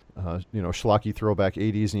comedy, you know, schlocky throwback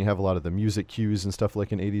 80s, and you have a lot of the music cues and stuff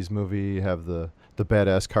like an 80s movie. You have the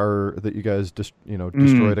badass car that you guys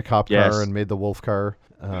destroyed a cop yes. car and made the wolf car,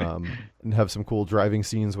 and have some cool driving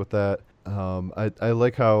scenes with that. I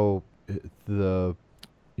like how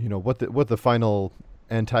what the final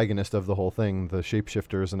antagonist of the whole thing, the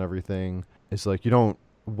shapeshifters and everything, is like, you don't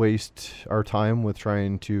waste our time with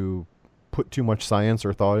trying to put too much science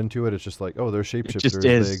or thought into it. It's just like, oh, they're shapeshifters. It just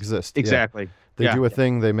is. They exist. Yeah. Exactly. They Yeah. do a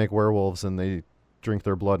thing. They make werewolves and they drink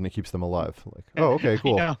their blood and it keeps them alive. Like, oh, okay,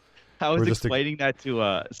 cool. You know, I was We're just explaining that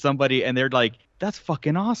to somebody, and they're like, "That's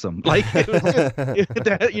fucking awesome!" Like, it was just,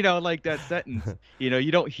 that, you know, like that sentence. You know,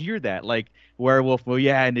 you don't hear that, like werewolf. Well,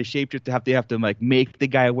 yeah, and the shapeshifter they have to like make the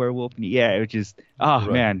guy a werewolf. And yeah, it just Right.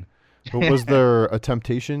 man. But was there a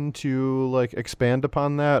temptation to like expand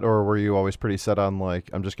upon that, or were you always pretty set on like,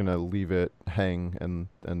 I'm just gonna leave it hang and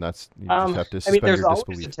that's, you just have to I suspend mean, there's your always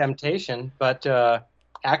disbelief? a temptation, but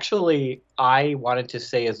actually, I wanted to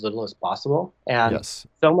say as little as possible, and Yes.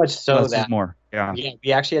 so much so Less is that more. Yeah.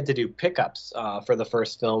 we actually had to do pickups for the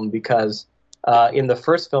first film, because in the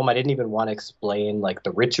first film I didn't even want to explain like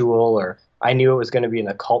the ritual, or I knew it was going to be an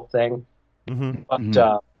occult thing, Mm-hmm.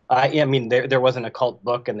 but I mean there was an occult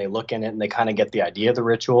book, and they look in it and they kind of get the idea of the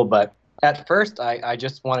ritual, but at first I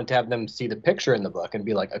just wanted to have them see the picture in the book and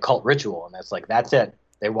be like, occult ritual, and that's like, that's it.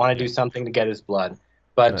 They want to do something to get his blood,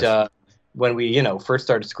 but Nice. when we first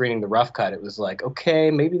started screening the rough cut, it was like,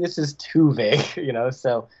 okay, maybe this is too vague,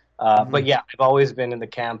 so but yeah, I've always been in the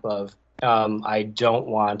camp of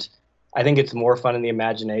I think it's more fun in the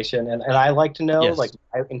imagination, and I like to know Yes. like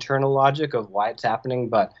my internal logic of why it's happening,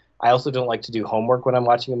 but I also don't like to do homework when I'm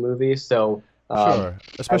watching a movie, so Sure.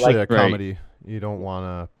 Especially like- a Right. comedy. You don't want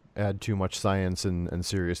to add too much science and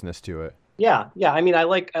seriousness to it. yeah, I mean, I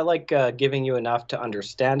like giving you enough to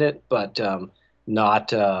understand it, but not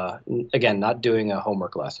doing a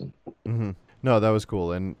homework lesson. Mm-hmm. No, that was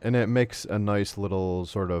cool, and it makes a nice little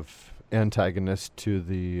sort of antagonist to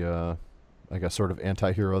the, I guess, sort of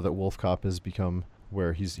anti-hero that Wolf Cop has become,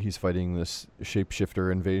 where he's fighting this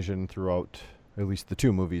shapeshifter invasion throughout at least the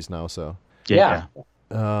two movies now. So, Yeah.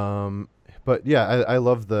 but yeah, I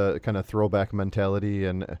love the kind of throwback mentality.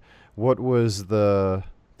 And what was the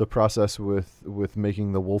process with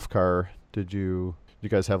making the Wolf car? Did you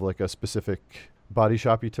guys have like a specific body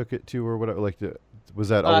shop you took it to, or whatever? Like, Was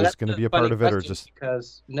that always That's going to a be a funny part of it, or question just?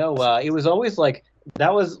 because no, it was always like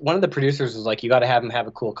that was one of the producers was like, you got to have him have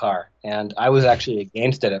a cool car, and I was actually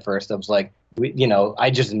against it at first. I was like,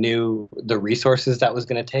 I just knew the resources that was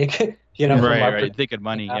going to take, from our Right. Thinking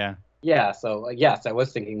money, yeah. Yeah, so yes, I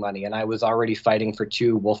was thinking money, and I was already fighting for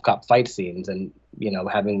 2 Wolf Cop fight scenes, and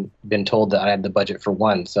having been told that I had the budget for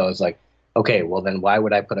 1, so I was like, okay, well then why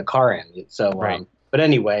would I put a car in? So, Right. But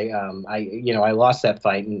anyway, I lost that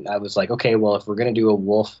fight, and I was like, okay, well if we're gonna do a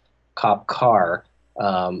Wolf Cop car,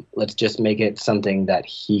 let's just make it something that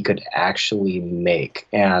he could actually make,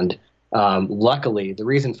 and luckily the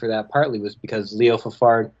reason for that partly was because Leo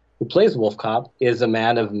Fafard, who plays Wolf Cop, is a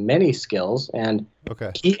man of many skills, and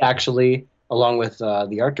Okay. he actually, along with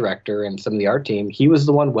the art director and some of the art team, he was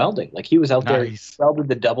the one welding. Like he was out there, he Nice. welded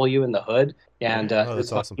the W in the hood, and Oh,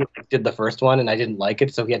 that's awesome. he did the first one, and I didn't like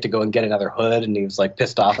it, so he had to go and get another hood, and he was like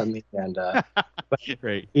pissed off at me. And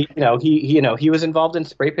Right. he was involved in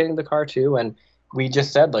spray painting the car too, and we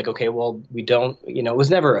just said like, okay, well we don't, it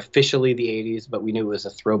was never officially the '80s, but we knew it was a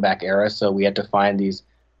throwback era, so we had to find these,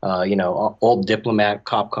 old diplomat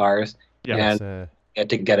cop cars, Yeah. and Yes, had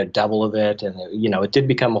to get a double of it, and it did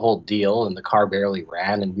become a whole deal, and the car barely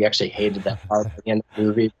ran, and we actually hated that car by the end of the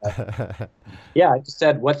movie. But, yeah, I just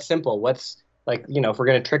said, what's simple? What's like, if we're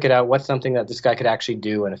gonna trick it out, what's something that this guy could actually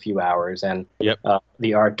do in a few hours? And Yep.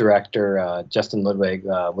 The art director Justin Ludwig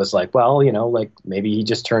was like, well, like maybe he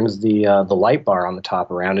just turns the light bar on the top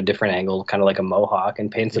around a different angle, kind of like a mohawk, and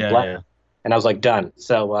paints it black. Yeah. And I was like, done.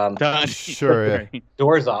 So Done. Sure, yeah. Right.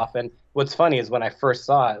 doors off. And what's funny is when I first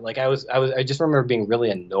saw it, like I just remember being really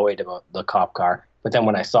annoyed about the cop car. But then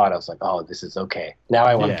when I saw it, I was like, oh, this is okay. Now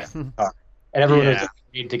I want to get in the car. And everyone was Yeah.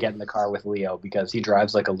 afraid to get in the car with Leo because he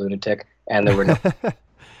drives like a lunatic, and there were no.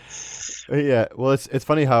 Yeah, well, it's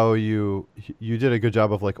funny how you did a good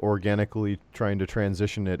job of like organically trying to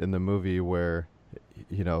transition it in the movie where,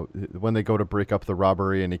 when they go to break up the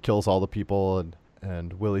robbery and he kills all the people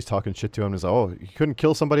and Willie's talking shit to him, he's like, oh, you couldn't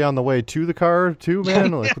kill somebody on the way to the car too,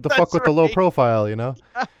 man? Like, what the fuck with the low profile,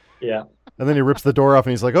 Yeah. And then he rips the door off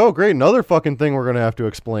and he's like, oh, great, another fucking thing we're gonna have to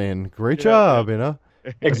explain. Great job,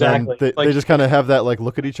 Exactly. And they just kind of have that like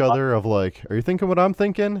look at each other of like, are you thinking what I'm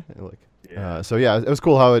thinking? So yeah, it was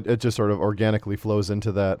cool how it just sort of organically flows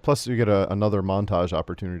into that. Plus you get another montage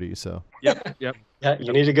opportunity. So Yep. Yeah,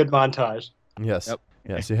 you need a good montage. yes, Yep.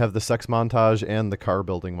 yes, you have the sex montage and the car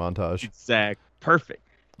building montage. Exact. Perfect.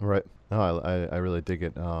 Right. No, I really dig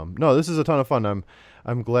it. No, this is a ton of fun.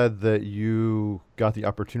 I'm glad that you got the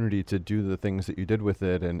opportunity to do the things that you did with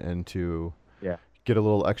it and to get a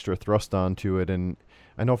little extra thrust onto it. And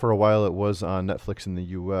I know for a while it was on Netflix in the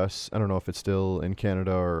U.S. I don't know if it's still in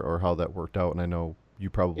Canada or how that worked out. And I know you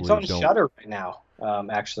probably It's on don't. Shudder right now,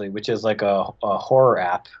 actually, which is like a horror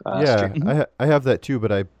app. Yeah, stream. I have that too,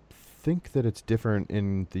 but I think that it's different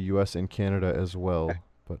in the U.S. and Canada as well.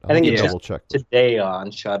 But I think I'll it's double check. today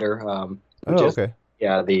on Shudder. Oh, Which is, okay.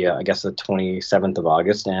 Yeah, I guess the 27th of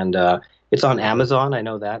August, and it's on Amazon. I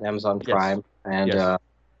know that Amazon Prime, and Yes.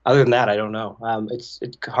 other than that, I don't know. It's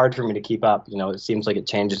hard for me to keep up. It seems like it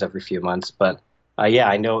changes every few months, but yeah,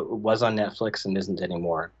 I know it was on Netflix and isn't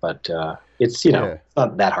anymore. But it's Yeah. it's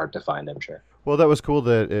not that hard to find, I'm sure. Well, that was cool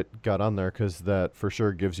that it got on there because that for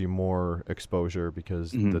sure gives you more exposure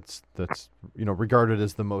because that's regarded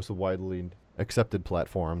as the most widely accepted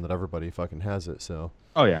platform that everybody fucking has it. So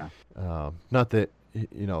Oh yeah. not that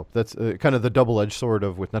that's kind of the double-edged sword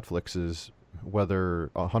of with Netflix is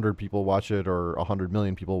whether 100 people watch it or 100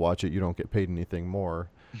 million people watch it, you don't get paid anything more.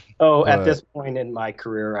 Oh, at But- this point in my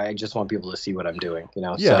career, I just want people to see what I'm doing.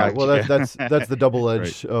 Yeah, So, well, that's the double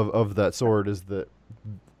edge of that sword is that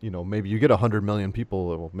maybe you get 100 million people,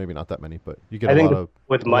 well, maybe not that many, but you get I a think lot of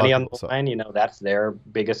with a lot money of on people, the so- line, that's their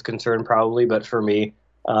biggest concern probably. But for me,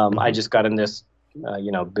 I just got in this,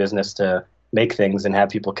 business to make things and have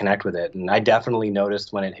people connect with it. And I definitely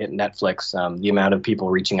noticed when it hit Netflix, the amount of people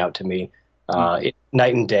reaching out to me,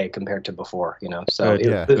 night and day compared to before. So Good,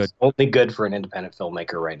 yeah. it's only good for an independent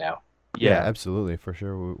filmmaker right now. Yeah, absolutely, for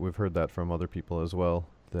sure. We've heard that from other people as well.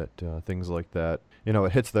 That things like that,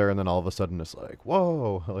 it hits there, and then all of a sudden it's like,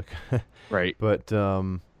 whoa, like, Right. But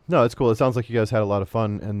no, it's cool. It sounds like you guys had a lot of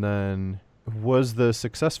fun. And then was the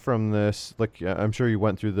success from this like I'm sure you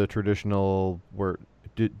went through the traditional where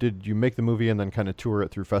did you make the movie and then kind of tour it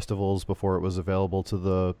through festivals before it was available to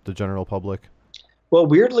the general public? Well,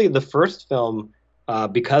 weirdly, the first film,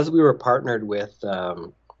 because we were partnered with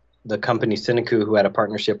the company Cineku, who had a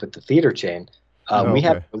partnership with the theater chain, we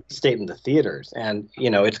had a release date in the theaters. And,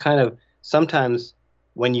 it's kind of sometimes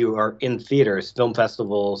when you are in theaters, film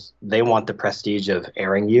festivals, they want the prestige of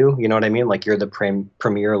airing you. You know what I mean? Like you're the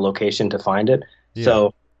premier location to find it. Yeah.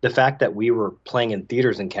 So the fact that we were playing in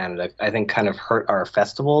theaters in Canada, I think, kind of hurt our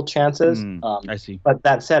festival chances. I see. But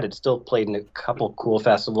that said, it still played in a couple cool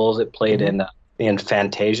festivals. It played in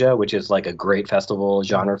Fantasia, which is like a great festival,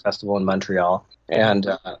 genre festival in Montreal. And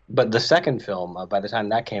but the second film, by the time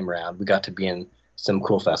that came around, we got to be in some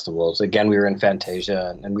cool festivals. Again, we were in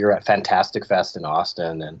Fantasia, and we were at Fantastic Fest in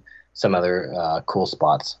Austin, and some other cool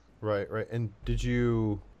spots. Right. And did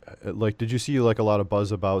you see like a lot of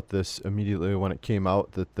buzz about this immediately when it came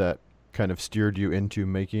out, that kind of steered you into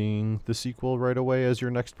making the sequel right away as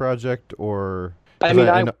your next project? Or I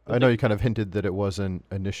know you kind of hinted that it wasn't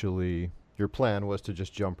initially your plan was to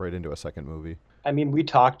just jump right into a second movie. I mean, we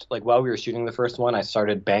talked, like, while we were shooting the first one, I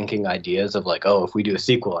started banking ideas of like, oh, if we do a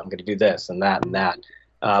sequel, I'm going to do this and that and that.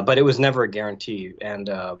 But it was never a guarantee. And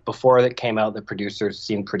before it came out, the producers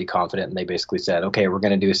seemed pretty confident, and they basically said, okay, we're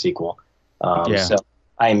going to do a sequel. So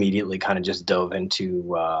I immediately kind of just dove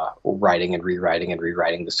into writing and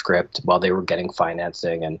rewriting the script while they were getting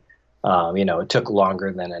financing. And, it took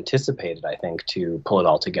longer than anticipated, I think, to pull it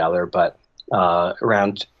all together. But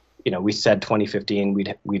around, we said 2015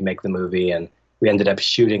 we'd make the movie, and we ended up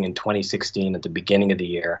shooting in 2016 at the beginning of the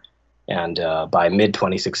year. And by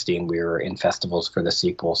mid-2016, we were in festivals for the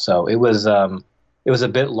sequel. So it was a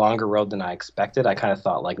bit longer road than I expected. I kind of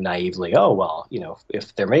thought, like, naively, oh, well,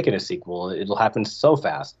 if they're making a sequel, it'll happen so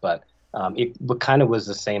fast. But it kind of was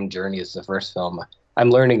the same journey as the first film. I'm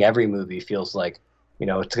learning every movie feels like,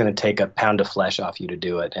 it's going to take a pound of flesh off you to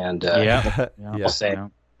do it. And I'll say,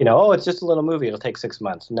 oh, it's just a little movie. It'll take 6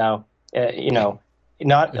 months. No,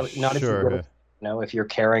 not if you really, if you're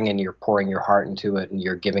caring and you're pouring your heart into it and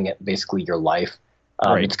you're giving it basically your life,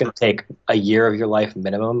 it's going to take a year of your life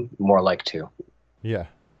minimum, more like 2. Yeah.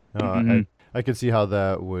 No, I could see how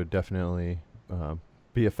that would definitely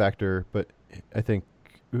be a factor, but I think,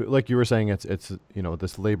 like you were saying, it's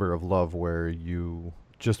this labor of love where you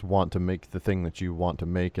just want to make the thing that you want to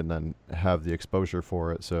make and then have the exposure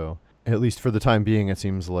for it. So at least for the time being, it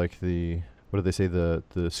seems like what do they say?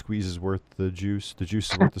 The squeeze is worth the juice. The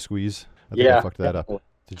juice is worth the squeeze. I think I fucked that up.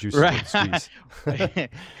 The juice is worth the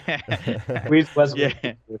squeeze. Squeeze was.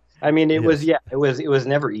 Yeah. I mean, it was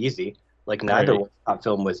never easy. Like, neither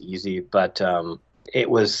film was easy, but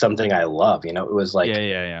it was something I love. It was like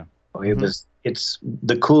It's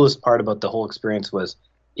the coolest part about the whole experience was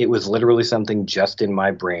it was literally something just in my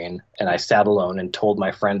brain, and I sat alone and told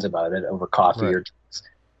my friends about it over coffee or drinks,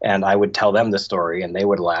 and I would tell them the story, and they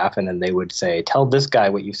would laugh, and then they would say, "Tell this guy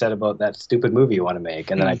what you said about that stupid movie you want to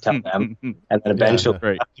make," and then I tell them, and then eventually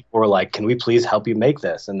people were like, "Can we please help you make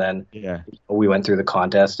this?" And then we went through the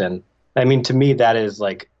contest, and I mean, to me, that is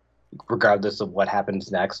like, regardless of what happens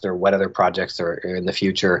next or what other projects are in the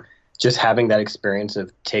future, just having that experience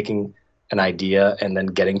of taking an idea and then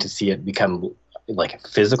getting to see it become like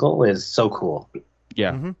physical is so cool.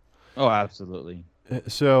 Yeah. Mm-hmm. Oh, absolutely.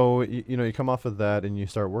 So, you come off of that and you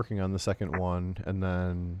start working on the second one, and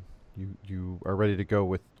then you are ready to go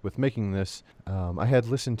with making this. I had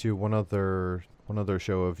listened to one other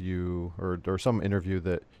show of you or some interview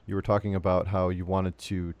that you were talking about how you wanted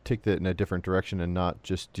to take that in a different direction and not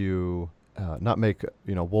just not make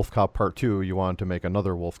Wolf Cop Part 2. You wanted to make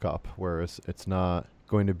another Wolf Cop, whereas it's not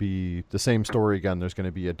going to be the same story again. There's going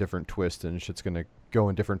to be a different twist, and shit's going to go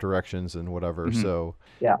in different directions and whatever. Mm-hmm. So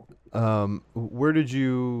where did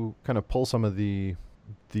you kind of pull some of the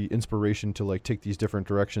inspiration to like take these different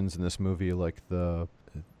directions in this movie? Like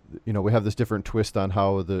we have this different twist on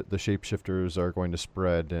how the shapeshifters are going to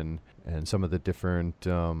spread, and some of the different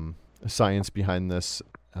science behind this.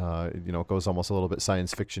 It goes almost a little bit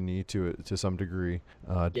science fiction-y to some degree.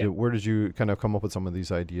 Where did you kind of come up with some of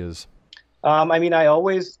these ideas? I mean,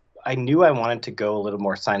 I knew I wanted to go a little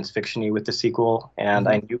more science fiction-y with the sequel, and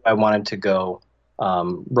I knew I wanted to go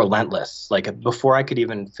relentless. Like, before I could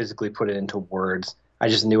even physically put it into words, I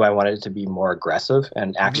just knew I wanted it to be more aggressive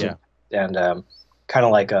and action, and kind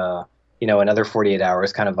of like another 48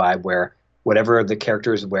 Hours kind of vibe where whatever the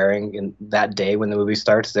character is wearing in that day when the movie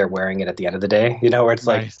starts, they're wearing it at the end of the day, where it's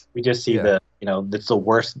like, we just see it's the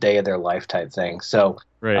worst day of their life type thing. So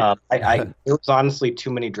there was honestly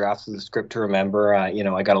too many drafts of the script to remember.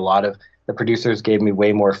 I got a lot of, the producers gave me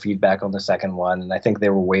way more feedback on the second one, and I think they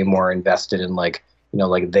were way more invested in like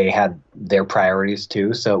they had their priorities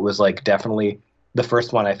too. So it was like definitely the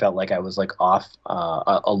first one I felt like I was like off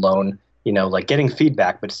alone, like getting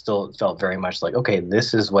feedback, but still felt very much like, okay,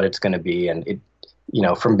 this is what it's going to be. And it,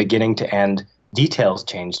 from beginning to end, details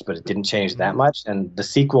changed, but it didn't change that much. And the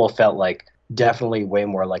sequel felt like definitely way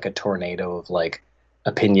more like a tornado of like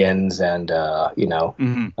opinions and,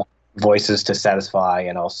 voices to satisfy,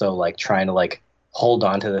 and also like trying to like hold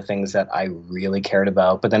on to the things that I really cared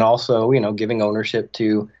about, but then also, giving ownership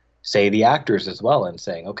to, say, the actors as well, and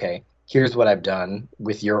saying, okay, here's what I've done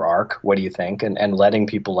with your arc. What do you think? And letting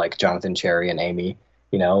people like Jonathan Cherry and Amy,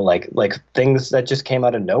 like things that just came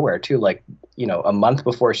out of nowhere too. Like, a month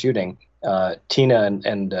before shooting, Tina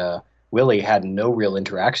and Willie had no real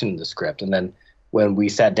interaction in the script. And then when we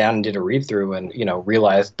sat down and did a read through and,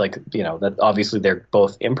 realized that obviously they're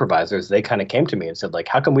both improvisers, they kind of came to me and said, like,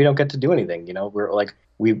 how come we don't get to do anything? We're like,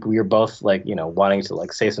 we're both like, wanting to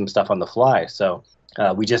like say some stuff on the fly. So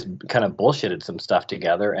we just kind of bullshitted some stuff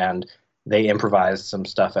together, and they improvised some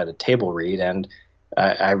stuff at a table read. And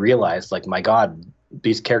I realized, like, my God,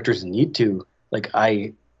 these characters need to, like,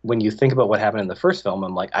 when you think about what happened in the first film,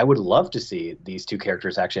 I'm like, I would love to see these two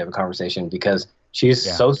characters actually have a conversation, because she's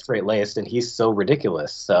so straight-laced and he's so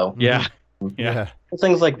ridiculous. So Yeah.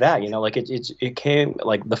 things like that, like it came,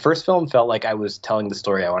 like, the first film felt like I was telling the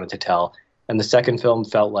story I wanted to tell, and the second film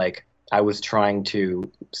felt like I was trying to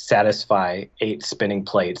satisfy 8 spinning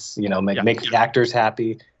plates, make the actors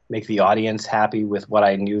happy, make the audience happy with what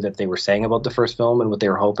I knew that they were saying about the first film and what they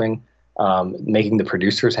were hoping, making the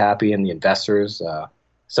producers happy and the investors.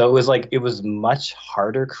 So it was much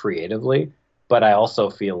harder creatively, but I also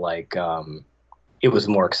feel like it was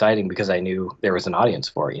more exciting because I knew there was an audience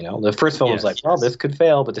for it. The first film was like, well, this could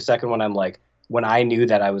fail, but the second one, I'm like, when I knew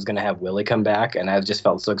that I was going to have Willie come back, and I just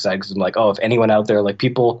felt so excited because I'm like, oh, if anyone out there, like,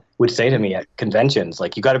 people would say to me at conventions,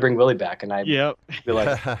 like, you got to bring Willie back, and I'd be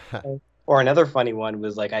like, or another funny one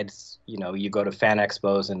was like, you go to fan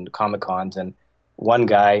expos and Comic Cons, and one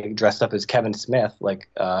guy dressed up as Kevin Smith, like,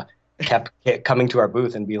 kept coming to our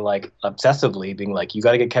booth and being like, obsessively being like, you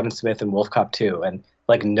got to get Kevin Smith in Wolf Cop 2, and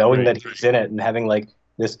like knowing that he was in it and having like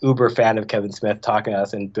this uber fan of Kevin Smith talking to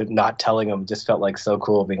us and but not telling him just felt like so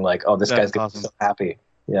cool, being like, oh, this guy's gonna be so happy.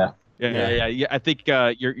 Yeah. I think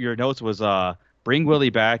your notes was bring Willie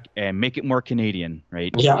back and make it more Canadian,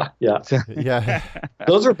 right? Yeah. Yeah.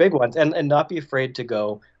 Those are big ones, and not be afraid to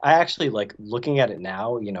go. I actually, like, looking at it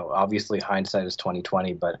now, obviously hindsight is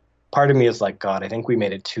 20/20, but part of me is like, God, I think we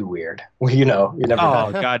made it too weird. You never know.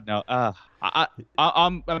 Oh God, no.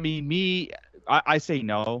 I say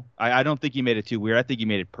no. I don't think you made it too weird. I think you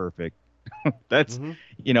made it perfect. That's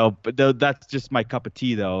but that's just my cup of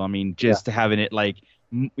tea, though. I mean, just having it like,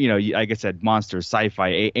 like I said, monsters,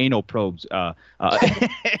 sci-fi, anal probes.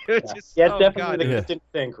 It's definitely the kitchen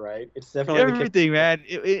sink, right? It's definitely everything, man.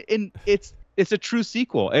 It's a true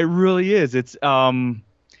sequel. It really is. It's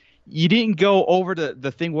you didn't go over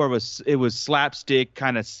the thing where it was slapstick,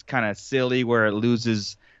 kind of silly, where it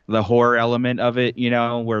loses the horror element of it,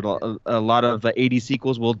 where a lot of the 80s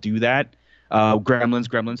sequels will do that.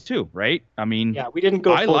 Gremlins 2, right? I mean, we didn't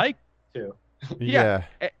go. I like 2. Yeah.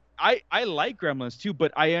 I like Gremlins 2,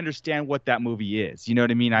 but I understand what that movie is. You know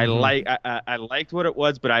what I mean? I liked what it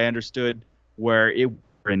was, but I understood where it wasn't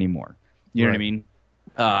anymore. You know what I mean?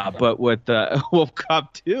 But with Wolf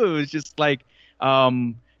Cop 2, it was just like,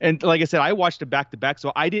 and like I said, I watched it back to back,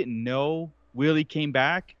 so I didn't know Willie came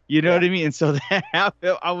back. You know what I mean? And so that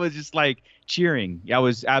I was just like cheering. I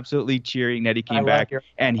was absolutely cheering that he came back.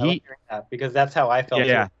 Because that's how I felt.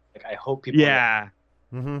 Yeah. Like, I hope people. Yeah.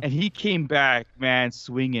 And he came back, man,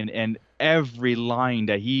 swinging, and every line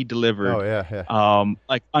that he delivered,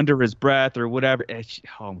 like under his breath or whatever.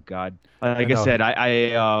 Oh God! Like I said,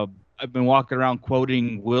 I've been walking around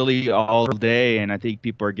quoting Willie all day, and I think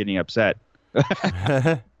people are getting upset.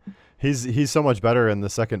 He's so much better in the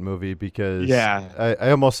second movie because I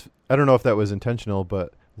don't know if that was intentional,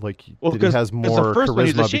 but like he has more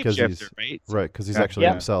charisma because he's actually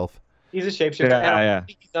himself. He's a shapeshifter.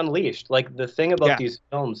 He's unleashed. Like, the thing about these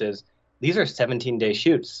films is these are 17-day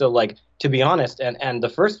shoots. So, like, to be honest, and the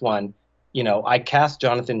first one, I cast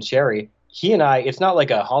Jonathan Cherry. He and I, it's not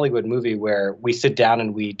like a Hollywood movie where we sit down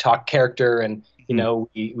and we talk character and,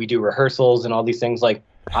 we do rehearsals and all these things. Like,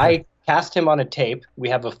 I cast him on a tape. We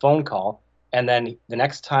have a phone call. And then the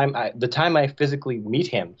next time, the time I physically meet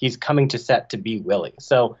him, he's coming to set to be Willie.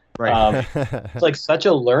 So it's like such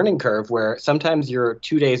a learning curve where sometimes you're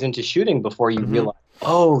 2 days into shooting before you realize,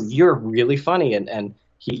 oh, you're really funny. And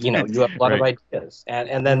he, you have a lot of ideas.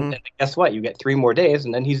 And then and guess what? You get 3 more days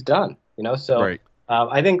and then he's done, So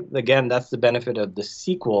I think, again, that's the benefit of the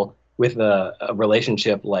sequel with a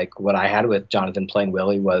relationship like what I had with Jonathan playing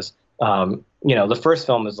Willie was, the first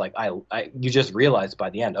film is like, you just realize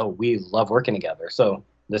by the end, oh, we love working together. So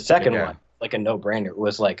the second one, like a no-brainer,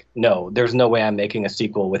 was like, no, there's no way I'm making a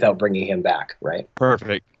sequel without bringing him back, right?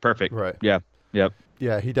 Perfect. Right. Yeah. Yep.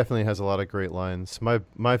 Yeah, he definitely has a lot of great lines.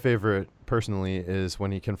 My favorite, personally, is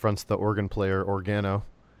when he confronts the organ player, Organo.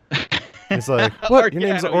 He's like, what? Your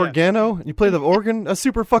name's Organo? You play the organ? That's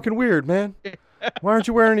super fucking weird, man. Why aren't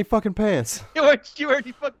you wearing any fucking pants? You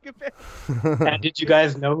already fucking pants. And did you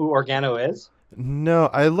guys know who Organo is? No,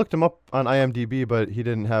 I looked him up on IMDb, but he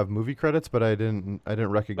didn't have movie credits. But I didn't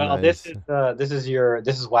recognize. Well, this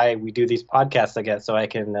is why we do these podcasts, I guess, so I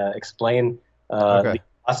can explain Okay. the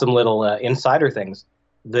awesome little insider things.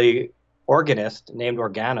 The organist named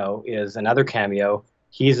Organo is another cameo.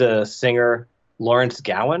 He's a singer, Lawrence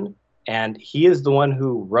Gowan, and he is the one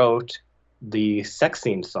who wrote the sex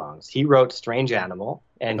scene songs. He wrote Strange Animal,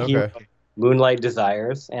 and he Okay. wrote Moonlight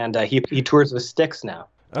Desires, and he tours with Styx now.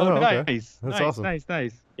 Oh, okay. nice. That's nice, awesome.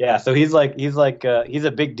 Nice. Yeah, so he's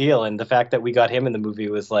a big deal, and the fact that we got him in the movie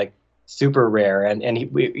was like super rare, and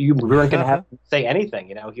we weren't gonna have to say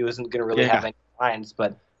anything, he wasn't gonna really have any lines,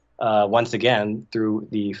 but once again through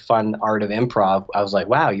the fun art of improv, I was like,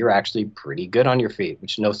 wow, you're actually pretty good on your feet,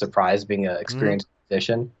 which no surprise being an experienced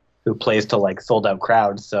musician who plays to like sold out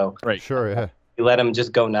crowds. So Sure, yeah. we let him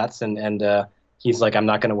just go nuts, and he's like, I'm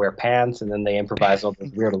not gonna wear pants, and then they improvise all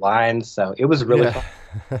those weird lines, so it was really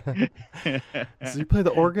fun. So you play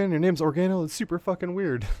the organ. Your name's Organo. It's super fucking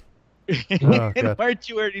weird. And God. aren't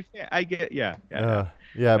you already? I get. Yeah.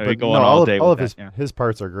 Yeah, I'd be but going no, all day all with of that, his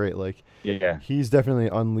parts are great. Like, Yeah. he's definitely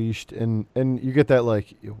unleashed, and you get that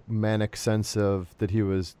like manic sense of that he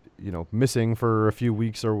was missing for a few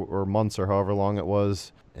weeks or months or however long it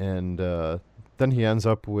was, and then he ends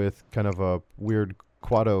up with kind of a weird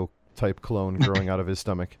Quado type clone growing out of his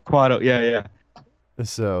stomach. Quado. Yeah.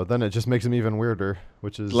 So then it just makes him even weirder,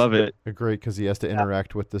 which is Love it. great because he has to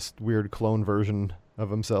interact with this weird clone version of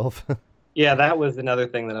himself. Yeah, that was another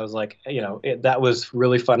thing that I was like, that was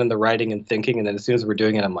really fun in the writing and thinking, and then as soon as we're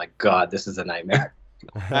doing it, I'm like, God, this is a nightmare.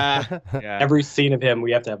 Yeah. Every scene of him,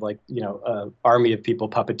 we have to have like, an army of people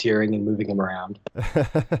puppeteering and moving him around.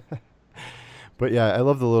 But yeah, I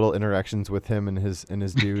love the little interactions with him and his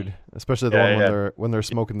dude, especially the one when they're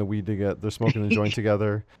smoking the weed together. They're smoking the joint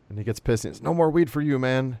together, and he gets pissed. And it's no more weed for you,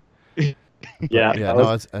 man. Yeah,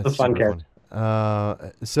 it's a fun super character.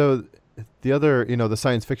 fun. So the other, the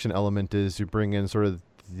science fiction element is you bring in sort of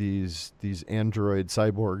these android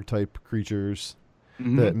cyborg type creatures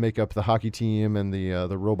that make up the hockey team and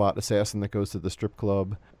the robot assassin that goes to the strip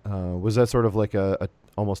club. Was that sort of like a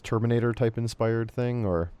almost Terminator type inspired thing,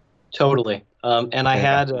 or? Totally. And I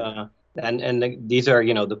had, these are,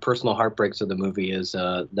 the personal heartbreaks of the movie is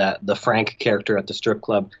that the Frank character at the strip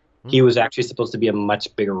club, he was actually supposed to be a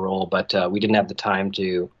much bigger role, but we didn't have the time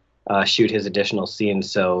to shoot his additional scenes.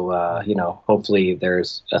 So, hopefully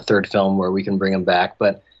there's a third film where we can bring him back.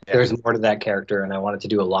 But there's more to that character, and I wanted to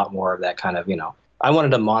do a lot more of that kind of, I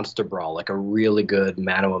wanted a monster brawl, like a really good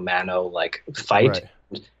mano-a-mano like fight.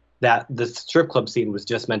 Right. That the strip club scene was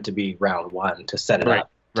just meant to be round one to set it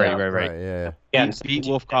up. Right. Yeah. And Beat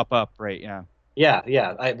Wolf Cop up. Right. Yeah.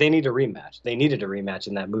 Yeah. They need a rematch. They needed a rematch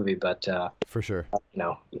in that movie, but For sure.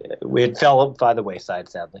 it fell by the wayside,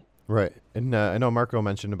 sadly. Right. And I know Marco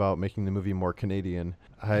mentioned about making the movie more Canadian.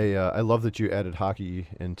 I love that you added hockey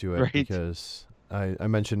into it because I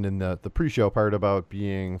mentioned in the pre-show part about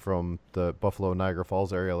being from the Buffalo, Niagara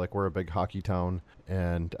Falls area. Like, we're a big hockey town,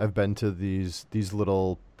 and I've been to these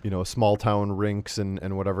little, small town rinks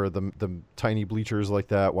and whatever, the tiny bleachers like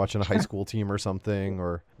that, watching a high school team or something,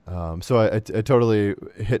 or so it totally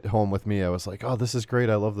hit home with me. I was like, oh, this is great.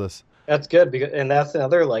 I love this. That's good, and that's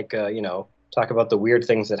another talk about the weird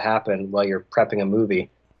things that happen while you're prepping a movie.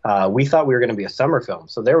 We thought we were going to be a summer film,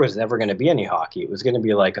 so there was never going to be any hockey. It was going to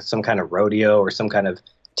be like some kind of rodeo or some kind of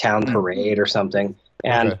town parade or something.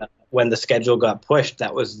 And when the schedule got pushed,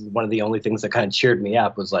 that was one of the only things that kind of cheered me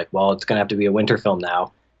up, was like, well, it's going to have to be a winter film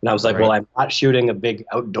now. And I was like, well, I'm not shooting a big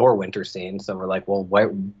outdoor winter scene. So we're like, well,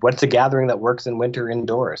 what's a gathering that works in winter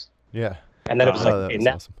indoors? Yeah. And then it was like, that okay, was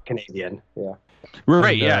now awesome. Canadian. Yeah.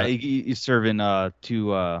 Right. And, Yeah. He's serving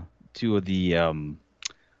two of the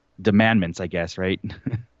demandments, I guess. Right.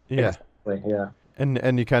 Yeah. Yeah.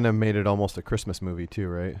 And you kind of made it almost a Christmas movie too,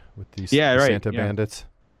 right? With these Yeah, right, Santa yeah. bandits.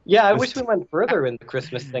 Yeah, I wish we went further in the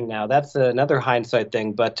Christmas thing now. That's another hindsight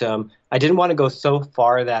thing. But I didn't want to go so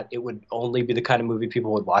far that it would only be the kind of movie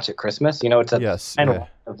people would watch at Christmas. It's Yes, kind yeah.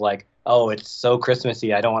 of like, oh, it's so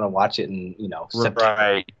Christmassy, I don't want to watch it in, September.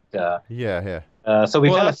 Right. Yeah. Yeah. So we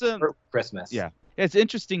Well, kind that's a- of Christmas. Yeah. It's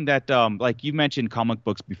interesting that, like you mentioned comic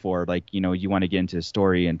books before, like, you want to get into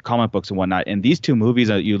story and comic books and whatnot. And these two movies,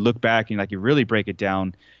 you look back and like you really break it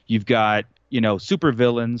down. You've got, super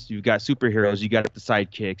villains, you've got superheroes, you got the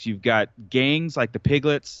sidekicks, you've got gangs like the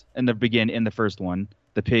Piglets in the first one,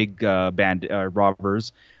 the pig band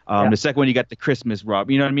robbers. The second one, you got the Christmas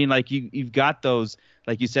rob. You know what I mean? Like you've got those,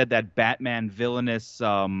 like you said, that Batman villainous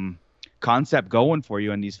concept going for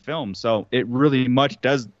you in these films. So it really much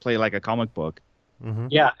does play like a comic book.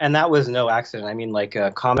 Yeah, and that was no accident. I mean, like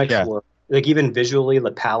comics were like even visually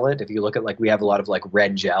the palette. If you look at like we have a lot of like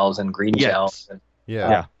red gels and green gels.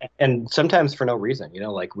 And, and sometimes for no reason,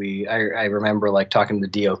 like I remember like talking to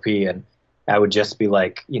the DOP and I would just be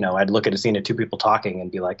like, I'd look at a scene of two people talking and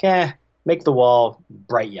be like, make the wall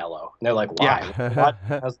bright yellow. And they're like, why? What?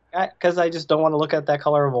 I was like, because I just don't want to look at that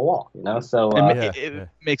color of a wall, So it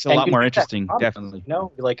makes it a lot more interesting, definitely.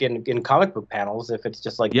 Like in comic book panels, if it's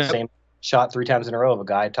just like the same shot 3 times in a row of a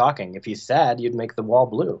guy talking, if he's sad, you'd make the wall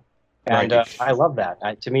blue. And I love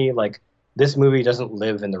that. To me, like, this movie doesn't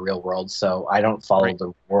live in the real world, so I don't follow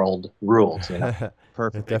the world rules.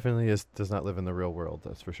 Perfect. It definitely does not live in the real world,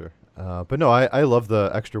 that's for sure. But no, I love the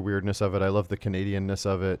extra weirdness of it. I love the Canadianness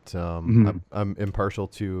of it. I'm impartial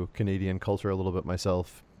to Canadian culture a little bit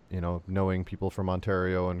myself. Knowing people from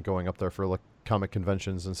Ontario and going up there for like comic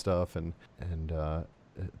conventions and stuff, and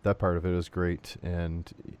that part of it is great. And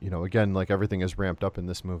again, like everything is ramped up in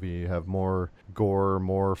this movie. You have more gore,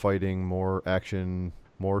 more fighting, more action,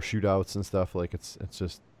 more shootouts and stuff. Like it's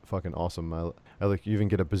just fucking awesome. I like you even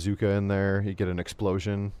get a bazooka in there. You get an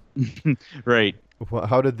explosion. Right.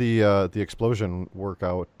 How did the explosion work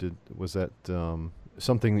out? Was that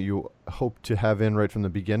something that you hoped to have in right from the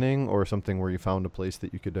beginning, or something where you found a place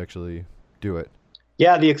that you could actually do it?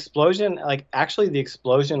 Yeah, the explosion, the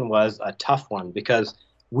explosion was a tough one because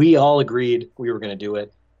we all agreed we were going to do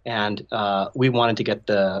it. And we wanted to get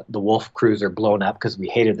the Wolf Cruiser blown up because we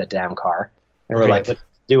hated the damn car. And we're like, let's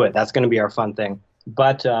do it. That's going to be our fun thing.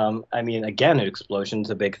 But, I mean, again, an explosion's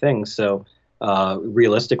a big thing. So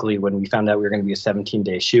realistically, when we found out we were going to be a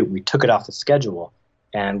 17-day shoot, we took it off the schedule.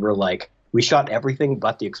 And we're like, we shot everything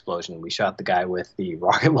but the explosion. We shot the guy with the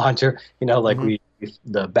rocket launcher,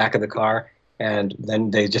 the back of the car. And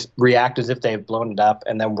then they just react as if they've blown it up.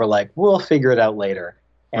 And then we're like, we'll figure it out later.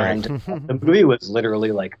 And the movie was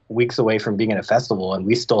literally like weeks away from being in a festival. And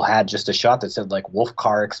we still had just a shot that said like Wolf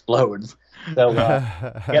Car explodes. So we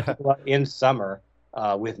had to go out in summer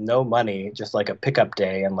with no money, just like a pickup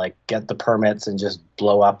day, and like get the permits and just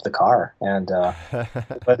blow up the car. And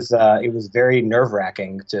it was very nerve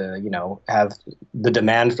wracking to, have the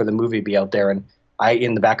demand for the movie be out there. And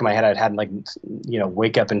in the back of my head, I'd had like,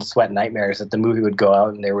 wake up and sweat nightmares that the movie would go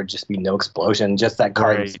out and there would just be no explosion, just that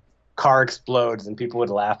car explodes and people would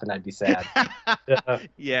laugh and I'd be sad. But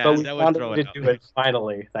we found a way to do it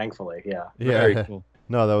finally, thankfully. Yeah. Very cool.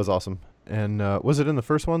 No, that was awesome. And was it in the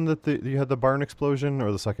first one that you had the barn explosion,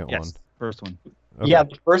 or the second one? Yes, first one. Okay. Yeah,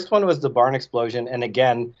 the first one was the barn explosion. And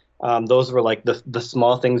again, those were like the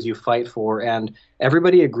small things you fight for. And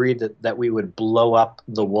everybody agreed that we would blow up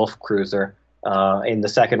the Wolf Cruiser in the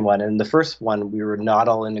second one. And the first one, we were not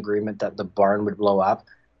all in agreement that the barn would blow up.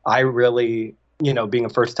 I really, being a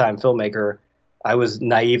first-time filmmaker, I was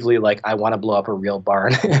naively like, I want to blow up a real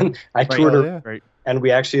barn. And I toured and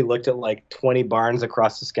we actually looked at like 20 barns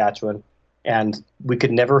across Saskatchewan. And we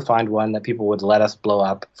could never find one that people would let us blow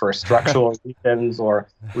up for structural reasons or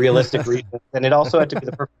realistic reasons. And it also had to be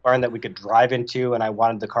the perfect barn that we could drive into, and I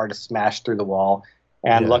wanted the car to smash through the wall.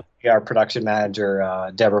 And luckily, our production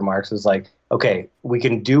manager, Deborah Marks, was like, okay, we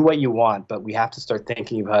can do what you want, but we have to start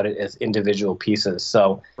thinking about it as individual pieces.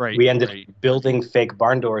 So we ended up building fake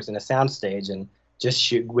barn doors in a soundstage and just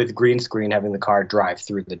shoot with green screen, having the car drive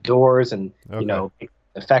through the doors and,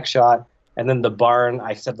 effect shot. And then the barn,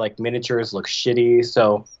 I said, like, miniatures look shitty.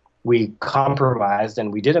 So we compromised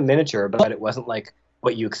and we did a miniature, but it wasn't like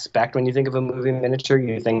what you expect when you think of a movie miniature.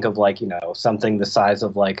 You think of like, something the size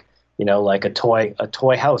of like, like a toy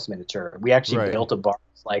house miniature. We actually built a barn.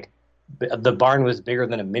 Like the barn was bigger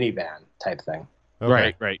than a minivan type thing.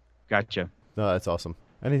 Okay. Right. Gotcha. No, that's awesome.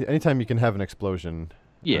 Anytime you can have an explosion,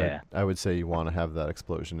 I would say you want to have that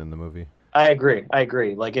explosion in the movie. I agree.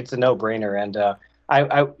 Like it's a no-brainer. And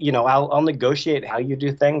I'll negotiate how you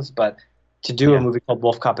do things, but to do a movie called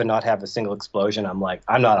Wolf Cop and not have a single explosion, I'm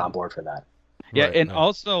not on board for that. Yeah,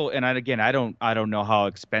 also, I don't know how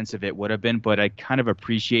expensive it would have been, but I kind of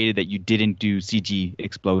appreciated that you didn't do CG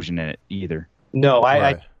explosion in it either. No,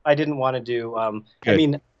 I didn't want to do. I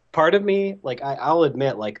mean, part of me, like I'll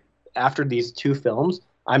admit, like after these two films,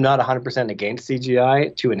 I'm not 100% against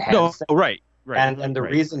CGI to enhance. No, right. And the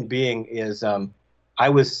reason being is I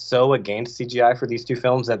was so against CGI for these two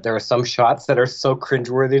films that there are some shots that are so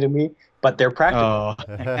cringeworthy to me, but they're practical.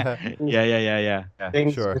 Oh. Yeah.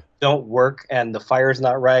 Things don't work, and the fire's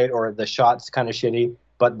not right, or the shot's kind of shitty,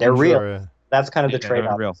 but they're real. Sure, yeah. That's kind of the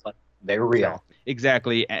trade-off. They're real.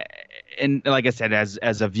 Exactly. And like I said,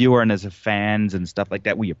 as a viewer and as a fans and stuff like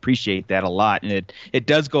that, we appreciate that a lot, and it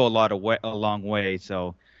does go a long way.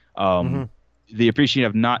 So the appreciation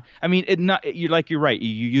of not. I mean, you're right.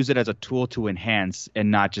 You use it as a tool to enhance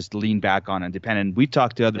and not just lean back on and depend. And we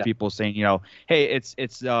talked to other people saying, hey,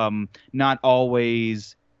 it's not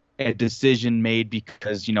always a decision made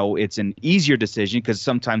because it's an easier decision because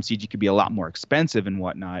sometimes CG could be a lot more expensive and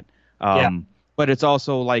whatnot. But it's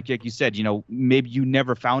also like you said, maybe you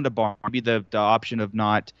never found a barn. Maybe the option of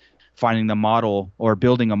not finding the model or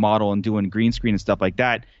building a model and doing green screen and stuff like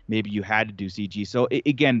that, maybe you had to do CG. So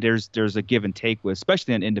again, there's a give and take with,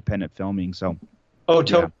 especially in independent filming. So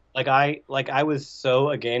totally. I was so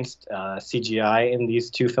against CGI in these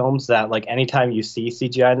two films that like anytime you see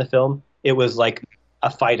CGI in the film, it was like a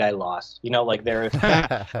fight I lost. There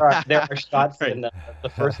are shots in the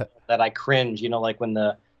first film that I cringe. Like when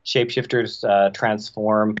the shapeshifters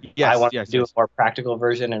transform. I wanted to do a more practical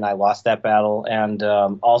version, and I lost that battle. And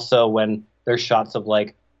also when there's shots of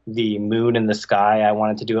like the moon in the sky, I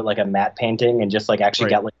wanted to do it like a matte painting and just like actually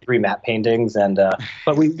get like 3 matte paintings. And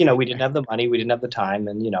but we didn't have the money, we didn't have the time,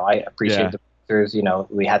 and I appreciate the producers.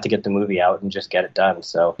 We had to get the movie out and just get it done.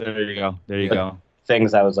 So there you go.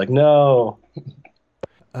 Things I was like, no.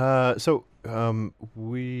 I just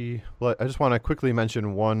want to quickly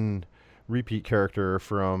mention one repeat character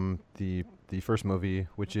from the first movie,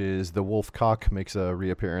 which is the wolf cock makes a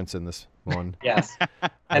reappearance in this one. Yes,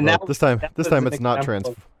 and this time it's not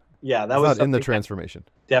that was not in the transformation.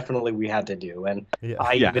 Definitely we had to do, and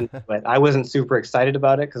I wasn't super excited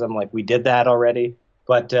about it because I'm like, we did that already,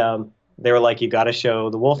 but they were like, you got to show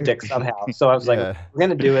the wolf dick somehow. So I was like, we're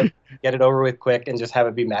gonna do it, get it over with quick, and just have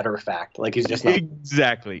it be matter of fact. Like he's just not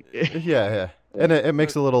exactly. Yeah. And it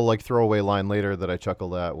makes a little like throwaway line later that I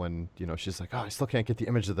chuckled at when she's like, "Oh, I still can't get the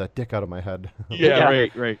image of that dick out of my head."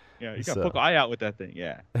 Right. Yeah, you gotta poke an eye out with that thing.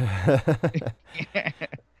 Yeah.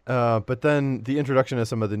 But then the introduction of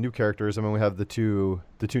some of the new characters. I mean, we have the two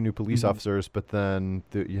new police officers, but then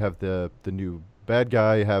you have the new bad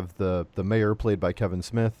guy. You have the mayor played by Kevin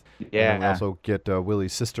Smith. Yeah. And we also get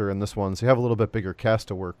Willie's sister in this one, so you have a little bit bigger cast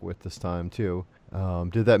to work with this time too.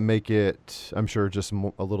 Did that make it, I'm sure, just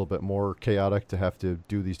a little bit more chaotic to have to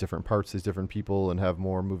do these different parts, these different people, and have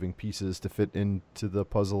more moving pieces to fit into the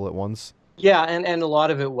puzzle at once? Yeah, and a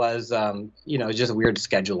lot of it was, just weird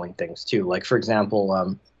scheduling things too. Like, for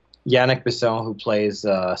example, Yannick Besson, who plays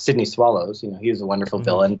Sydney Swallows, he was a wonderful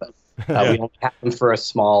villain, but we only had him for a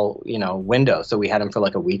small, window, so we had him for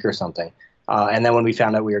like a week or something. And then when we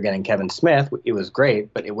found out we were getting Kevin Smith, it was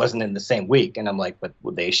great, but it wasn't in the same week. And I'm like, but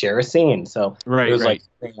would they share a scene? So it was like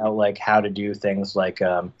figuring out like how to do things like,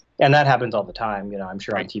 and that happens all the time, I'm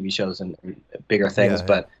sure on TV shows and bigger things,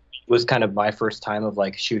 but it was kind of my first time of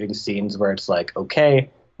like shooting scenes where it's like, okay,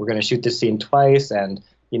 we're going to shoot this scene twice. And,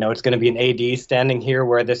 it's going to be an AD standing here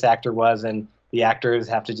where this actor was. And the actors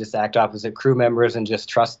have to just act opposite crew members and just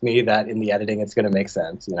trust me that in the editing, it's going to make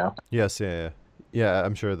sense, Yes. Yeah.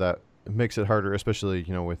 I'm sure that it makes it harder, especially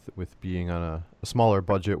with being on a smaller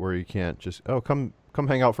budget where you can't just come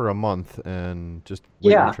hang out for a month and just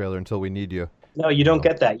wait in the trailer until we need you. No, you don't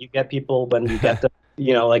get that. You get people when you get them.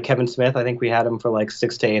 Like Kevin Smith, I think we had him for like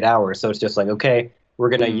 6 to 8 hours. So it's just like, okay, we're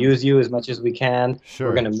gonna use you as much as we can. Sure.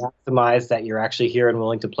 We're gonna maximize that you're actually here and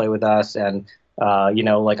willing to play with us. And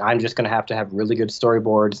I'm just gonna have to have really good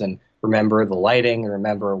storyboards and remember the lighting and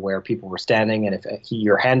remember where people were standing, and if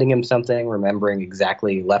you're handing him something, remembering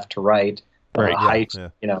exactly left to right, height,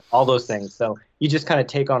 all those things. So you just kind of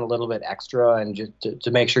take on a little bit extra and just to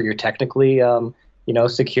make sure you're technically,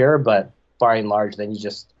 secure. But by and large, then you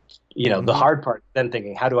just, the hard part, then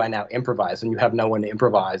thinking, how do I now improvise? And you have no one to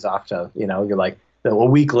improvise off to, you're like, a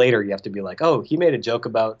week later, you have to be like, oh, he made a joke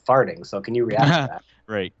about farting, so can you react to that?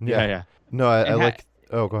 Right. Yeah. No, I like.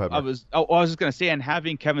 Oh, go ahead. I was just gonna say, and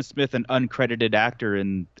having Kevin Smith, an uncredited actor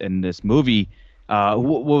in this movie,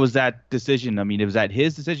 what was that decision? I mean, was that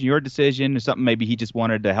his decision, your decision, or something? Maybe he just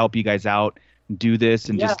wanted to help you guys out, do this,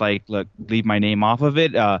 and just like, look, leave my name off of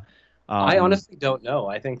it. I honestly don't know.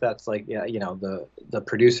 I think that's like, the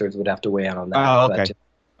producers would have to weigh in on that. Oh, okay.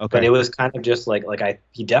 But it was kind of just like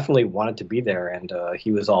he definitely wanted to be there, and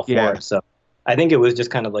he was all for it. So I think it was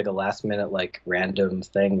just kind of like a last minute, like random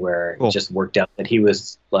thing where it just worked out that he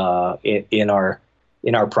was in our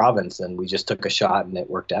province, and we just took a shot and it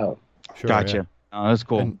worked out. Sure, gotcha. Yeah. Oh, that's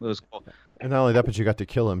cool. That was cool. And not only that, but you got to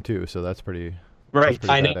kill him too, so that's pretty. Right.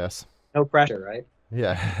 That's pretty badass. No pressure, right?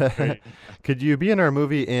 Yeah. Could you be in our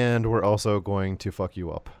movie and we're also going to fuck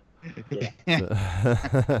you up? Yeah.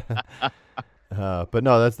 But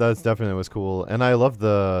no, that's definitely was cool, and I love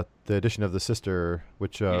the addition of the sister,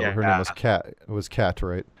 which her name was Kat. It was Kat,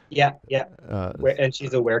 right? Yeah. And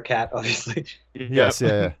she's a werecat, obviously. Yes,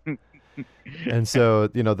 yeah. And so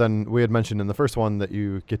then we had mentioned in the first one that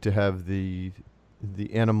you get to have the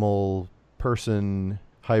animal person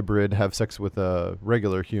hybrid have sex with a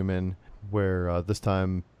regular human, where this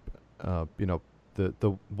time,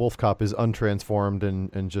 the wolf cop is untransformed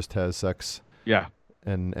and just has sex. Yeah.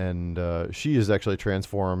 And she is actually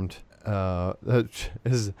transformed.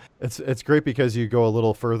 It's great because you go a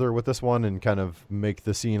little further with this one and kind of make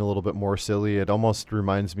the scene a little bit more silly. It almost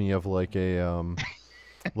reminds me of like a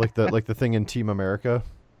like the thing in Team America.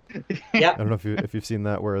 Yeah. I don't know if you've seen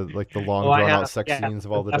that, where like the long Oh, I drawn out have, sex yeah, scenes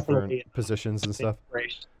of all the definitely, different positions and stuff.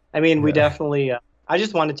 I mean, we Yeah. definitely. I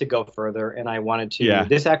just wanted to go further, and I wanted to. Yeah.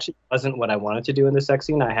 This actually wasn't what I wanted to do in the sex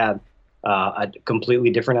scene. I had a completely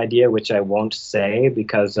different idea, which I won't say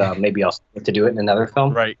because maybe I'll get to do it in another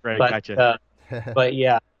film. Right. But, Gotcha. but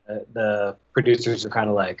yeah, the producers are kind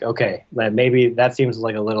of like, okay, maybe that seems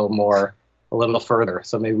like a little further.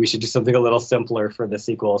 So maybe we should do something a little simpler for the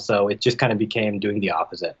sequel. So it just kind of became doing the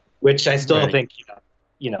opposite, which I still Right. think,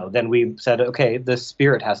 then we said, okay, the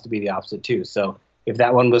spirit has to be the opposite too. So if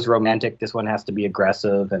that one was romantic, this one has to be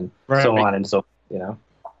aggressive and so Right. on and so,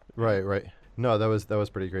 Right. No, that was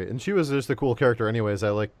pretty great, and she was just a cool character. Anyways, I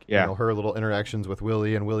like her little interactions with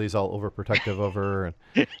Willie, and Willie's all overprotective of her, and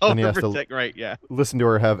then he has to Right. Yeah. listen to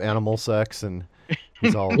her have animal sex, and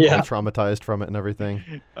he's all, Yeah. all traumatized from it and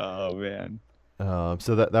everything. Oh man.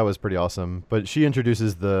 So that was pretty awesome. But she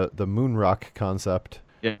introduces the moon rock concept,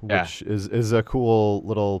 Yeah. which is a cool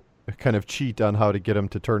little kind of cheat on how to get him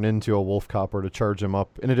to turn into a wolf cop or to charge him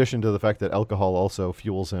up, in addition to the fact that alcohol also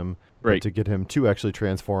fuels him, but Right. to get him to actually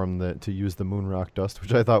transform, to use the moon rock dust,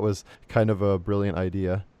 which I thought was kind of a brilliant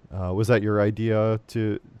idea. Was that your idea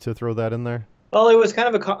to throw that in there? Well, it was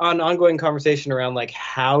kind of an ongoing conversation around like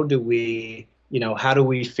how do we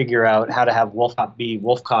figure out how to have Wolf Cop be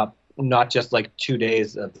Wolf Cop not just like 2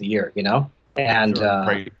 days of the year, and Sure.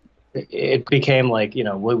 Right. it became like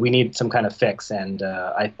we need some kind of fix, and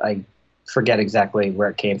I forget exactly where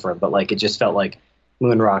it came from, but like it just felt like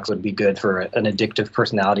moon rocks would be good for an addictive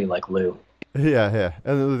personality like Lou. Yeah,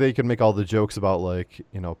 and they can make all the jokes about like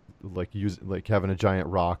having a giant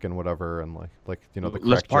rock and whatever, and like the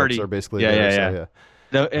Let's crack party. jokes are basically Yeah, there. yeah, So, yeah.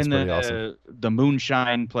 That's And pretty the awesome. the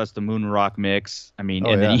moonshine plus the moon rock mix. I mean,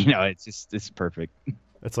 Oh, and then yeah. it's perfect.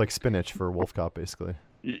 It's like spinach for Wolf Cop, basically.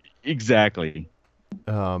 Exactly.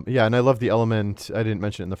 Yeah, and I love the element. I didn't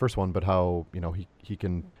mention it in the first one, but how he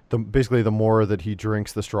can basically the more that he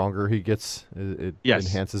drinks, the stronger he gets. It Yes.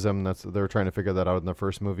 enhances him. They were trying to figure that out in the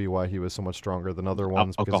first movie, why he was so much stronger than other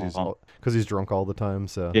ones, Alcohol. because he's drunk all the time.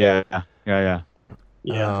 So Yeah. Yeah,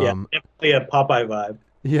 definitely a Popeye vibe.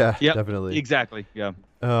 yeah, Yep. definitely. Exactly. Yeah.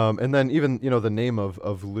 And then even the name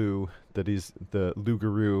of Lou, that he's the Lou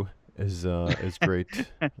Garou, is great.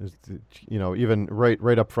 Even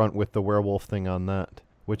right up front with the werewolf thing on that,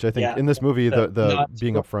 which I think Yeah. in this movie the Not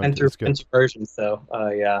being up front enter is good. version. So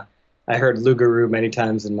yeah, I heard Lou Garou many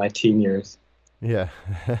times in my teen years. Yeah.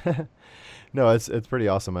 No, it's pretty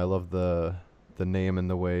awesome. I love the name and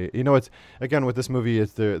the way, it's, again, with this movie,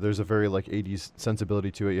 there's a very like 80s sensibility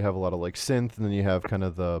to it. You have a lot of like synth, and then you have kind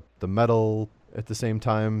of the metal at the same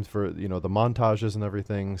time for the montages and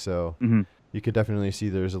everything. So Mhm. you could definitely see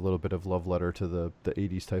there's a little bit of love letter to the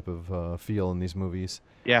 80s type of feel in these movies.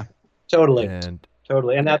 Yeah. Totally. And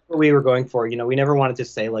And that's what we were going for. We never wanted to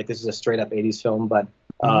say like this is a straight up 80s film, but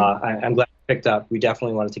I'm glad you picked up. We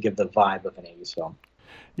definitely wanted to give the vibe of an 80s film.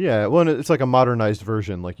 yeah, well, and it's like a modernized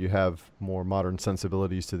version. Like you have more modern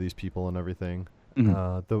sensibilities to these people and everything.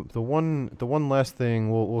 Mhm. The one last thing,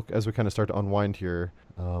 we'll as we kind of start to unwind here,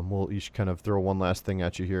 we'll each kind of throw one last thing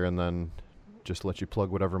at you here, and then just let you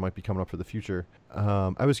plug whatever might be coming up for the future.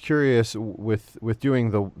 I was curious with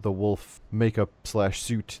doing the wolf makeup /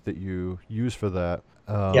 suit that you use for that.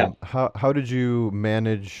 How did you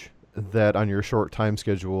manage that on your short time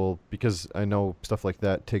schedule? Because I know stuff like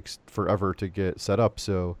that takes forever to get set up.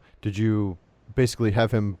 So did you basically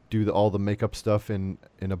have him do all the makeup stuff in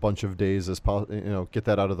a bunch of days get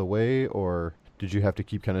that out of the way, or did you have to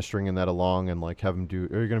keep kind of stringing that along and like have him do,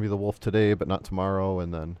 are you going to be the wolf today but not tomorrow,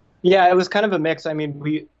 and then Yeah, it was kind of a mix. I mean,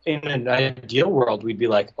 we in an ideal world, we'd be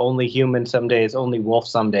like only human some days, only wolf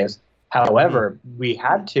some days. However, we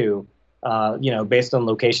had to, based on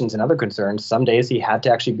locations and other concerns, some days he had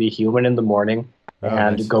to actually be human in the morning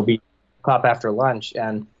and nice. go be cop after lunch.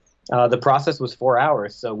 And the process was 4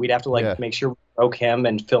 hours, so we'd have to make sure we broke him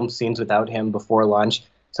and film scenes without him before lunch,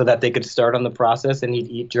 so that they could start on the process and he'd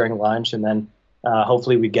eat during lunch, and then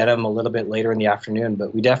hopefully we'd get him a little bit later in the afternoon.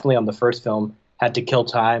 But we definitely on the first film had to kill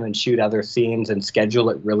time and shoot other scenes and schedule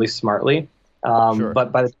it really smartly. Sure.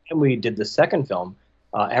 But by the time we did the second film,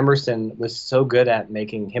 Emerson was so good at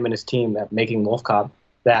making him and his team at making Wolf Cop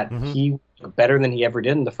that he better than he ever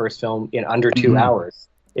did in the first film in under 2 hours.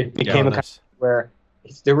 It became a kind of where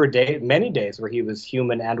there were many days where he was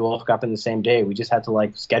human and Wolf Cop in the same day. We just had to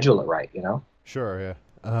like schedule it right, you know. Sure,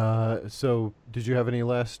 yeah. So did you have any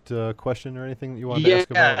last question or anything that you wanted to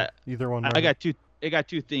ask about either one? I got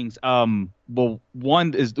two things. Well,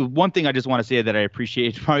 one is the one thing I just want to say that I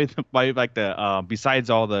appreciate probably like the besides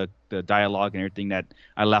all the dialogue and everything that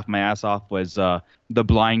I laughed my ass off was the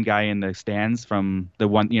blind guy in the stands from the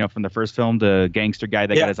one from the first film, the gangster guy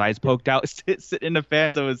that got his eyes poked out sitting in the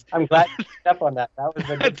fan. So I'm glad you picked up on that. That was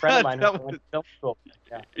a good friend of mine who went to film school.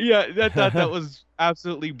 Yeah, that was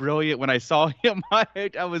absolutely brilliant. When I saw him,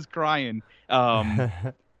 I was crying.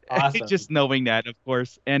 Awesome. Just knowing that, of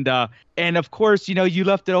course, and of course, you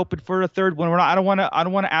left it open for a third one. I don't want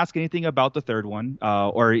to ask anything about the third one,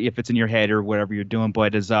 or if it's in your head or whatever you're doing.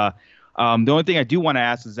 But the only thing I do want to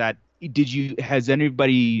ask is that has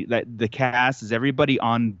anybody the cast is everybody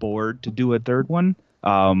on board to do a third one,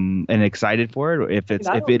 and excited for it, if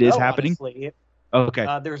it is happening? Honestly.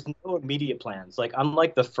 Okay. There's no immediate plans. Like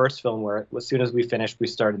unlike the first film, where as soon as we finished, we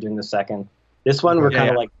started doing the second. This one, we're kind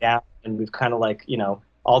of like down, and we've kind of like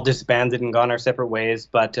all disbanded and gone our separate ways,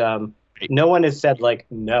 but no one has said like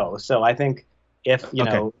no. So I think if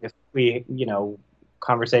if we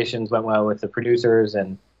conversations went well with the producers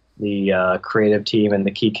and the creative team and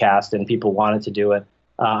the key cast and people wanted to do it,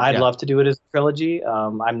 I'd love to do it as a trilogy.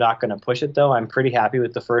 I'm not going to push it though. I'm pretty happy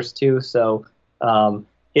with the first two. So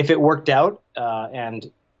if it worked out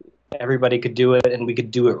and everybody could do it and we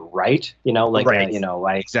could do it right,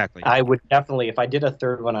 exactly. I would definitely, if I did a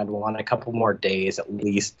third one, I'd want a couple more days at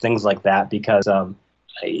least, things like that, because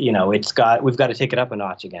we've got to take it up a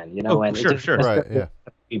notch again, and sure. Right, yeah.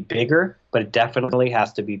 Be bigger, but it definitely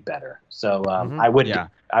has to be better. So I would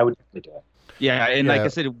definitely do it. Yeah, and like I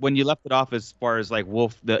said, when you left it off as far as like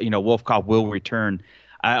Wolf Cop will return,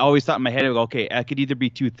 I always thought in my head, okay, I could either be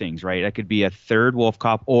two things, right? I could be a third Wolf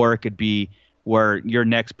Cop, or it could be where your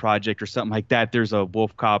next project or something like that, there's a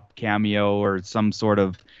Wolf Cop cameo or some sort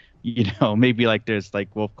of, maybe like there's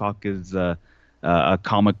like Wolf Cop is a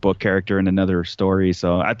comic book character in another story.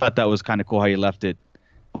 So I thought that was kind of cool how you left it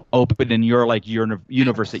open in your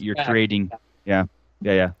universe that you're creating. Yeah.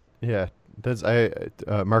 That's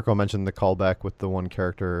Marco mentioned the callback with the one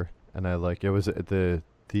character, and I like it was the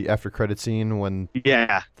after credit scene when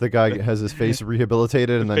the guy has his face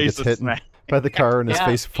rehabilitated and then gets hit by the car and his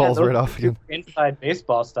face falls right off again. Inside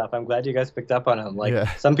baseball stuff. I'm glad you guys picked up on him. Like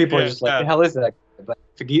some people are just like, "The hell is that?" But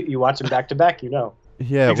if you watch them back to back, Yeah,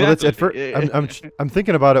 exactly. well, that's at first. I'm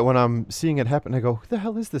thinking about it when I'm seeing it happen. I go, "Who the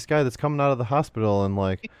hell is this guy that's coming out of the hospital?" And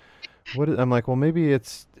like, I'm like, well, maybe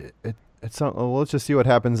it's not. Well, let's just see what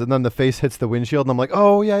happens. And then the face hits the windshield, and I'm like,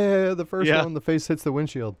 oh yeah. The first one, the face hits the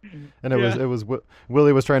windshield, and it was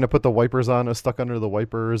Willie was trying to put the wipers on. It was stuck under the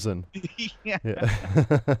wipers, and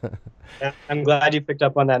I'm glad you picked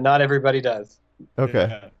up on that. Not everybody does.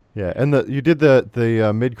 Okay. Yeah, and you did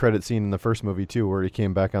the mid-credit scene in the first movie too, where he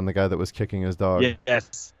came back on the guy that was kicking his dog.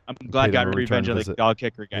 Yes, I'm glad I got revenge on the dog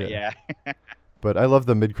kicker guy. Yeah. But I love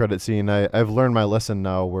the mid-credit scene. I've learned my lesson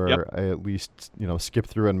now, where I at least skip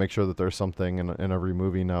through and make sure that there's something in every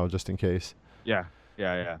movie now, just in case. Yeah.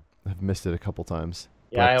 I've missed it a couple times.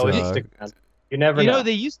 Yeah, I always stick around. You never know.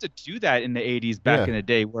 They used to do that in the 80s back in the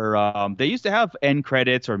day, where they used to have end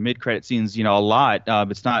credits or mid-credit scenes, a lot.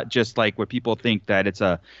 It's not just like where people think that it's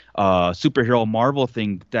a superhero Marvel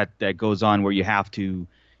thing that goes on where you have to,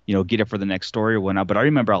 get it for the next story or whatnot. But I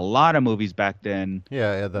remember a lot of movies back then.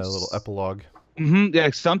 Yeah, the little epilogue. Mm-hmm. Yeah,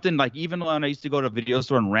 something like, even when I used to go to a video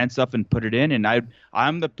store and rent stuff and put it in, and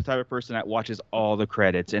I'm the type of person that watches all the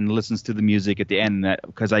credits and listens to the music at the end,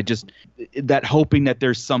 because I just that hoping that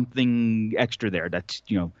there's something extra there, that's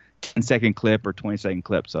 10-second clip or 20-second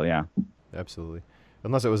clip. So yeah, absolutely.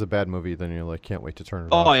 Unless it was a bad movie, then you're like, can't wait to turn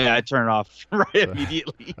it off. Oh yeah, I turn it off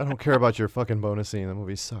immediately. I don't care about your fucking bonus scene. The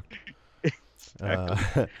movie sucked.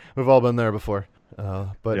 Exactly. We've all been there before.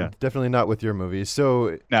 But definitely not with your movies.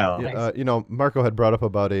 So, no. Marco had brought up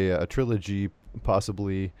about a trilogy,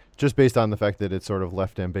 possibly, just based on the fact that it's sort of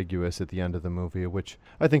left ambiguous at the end of the movie, which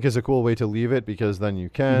I think is a cool way to leave it, because then you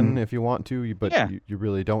can, if you want to, but you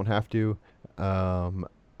really don't have to.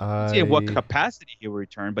 See in what capacity he will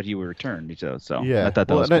return, but he will return. So yeah, I thought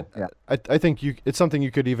that was cool. I think it's something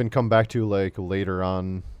you could even come back to like later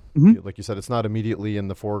on. Like you said, it's not immediately in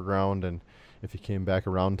the foreground, and if he came back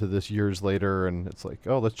around to this years later, and it's like,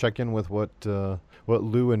 oh, let's check in with what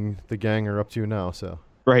Lou and the gang are up to now. So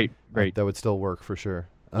right, that would still work for sure.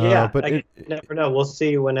 But you never know. We'll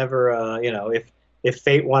see whenever if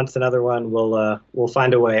fate wants another one, we'll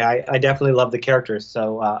find a way. I definitely love the characters,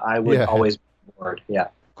 so I would always be bored. Yeah.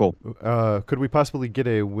 Cool. Could we possibly get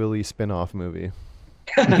a Willie spin-off movie?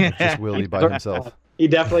 Just Willie by himself. He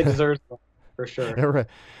definitely deserves one. for sure. Yeah, right.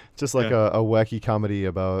 Just like a wacky comedy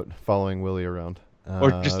about following Willie around.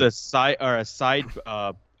 Or just a side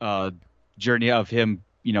journey of him,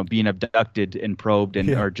 being abducted and probed, and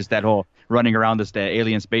or just that whole running around the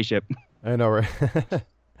alien spaceship. I know, right?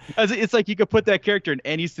 It's like you could put that character in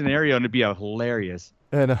any scenario and it'd be hilarious.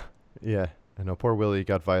 And yeah, I know. Poor Willie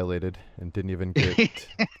got violated and didn't even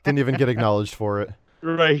get acknowledged for it.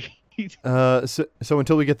 Right. So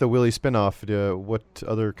until we get the Willie spinoff, what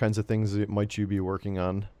other kinds of things might you be working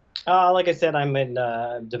on? Like I said, I'm in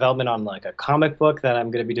development on like a comic book that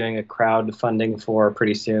I'm going to be doing a crowdfunding for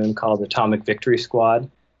pretty soon called Atomic Victory Squad.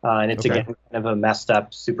 And it's again kind of a messed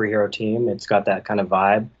up superhero team. It's got that kind of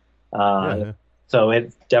vibe. So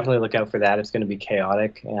definitely look out for that. It's going to be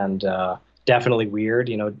chaotic and definitely weird,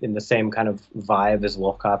 in the same kind of vibe as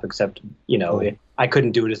Wolf Cop, except, I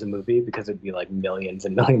couldn't do it as a movie because it'd be like millions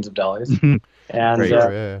and millions of dollars. And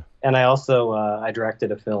and I also I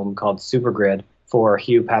directed a film called Supergrid for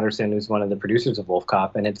Hugh Patterson, who's one of the producers of Wolf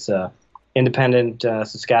Cop, and it's a independent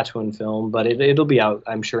Saskatchewan film, but it'll be out,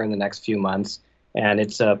 I'm sure, in the next few months. And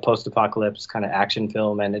it's a post-apocalypse kind of action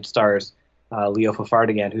film, and it stars Leo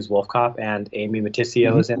Fafard, who's Wolf Cop, and Amy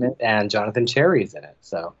Maticio is in it, and Jonathan Cherry is in it.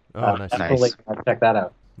 So definitely check that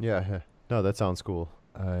out. Yeah, no, that sounds cool.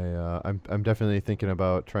 I'm definitely thinking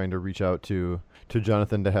about trying to reach out to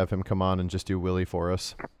Jonathan to have him come on and just do Willie for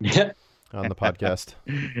us on the podcast.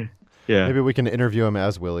 Yeah, maybe we can interview him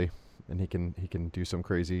as Willie, and he can do some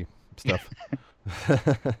crazy stuff.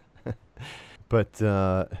 But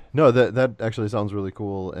no, that actually sounds really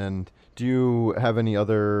cool. And do you have any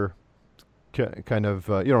other kind of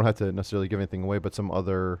you don't have to necessarily give anything away, but some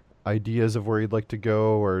other ideas of where you'd like to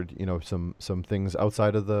go, or some things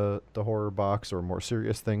outside of the horror box, or more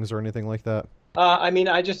serious things, or anything like that?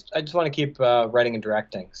 I just want to keep writing and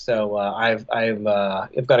directing. So I've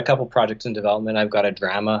got a couple projects in development. I've got a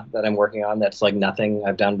drama that I'm working on that's like nothing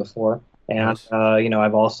I've done before, and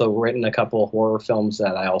I've also written a couple of horror films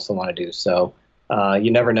that I also want to do. So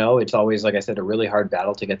you never know. It's always, like I said, a really hard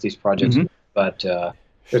battle to get these projects, but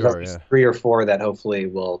there's at least 3 or 4 that hopefully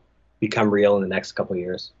will become real in the next couple of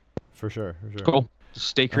years. For sure. Cool.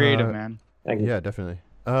 Stay creative, man. Thank you. Yeah, definitely.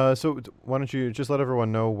 So why don't you just let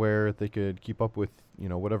everyone know where they could keep up with,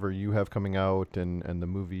 whatever you have coming out, and the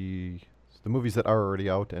movies that are already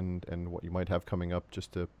out, and what you might have coming up,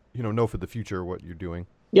 just to, know for the future what you're doing.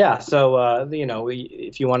 Yeah, so,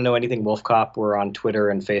 if you want to know anything Wolf Cop, we're on Twitter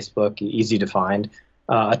and Facebook, easy to find.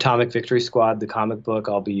 Atomic Victory Squad, the comic book,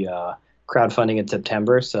 I'll be crowdfunding in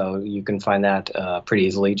September, so you can find that pretty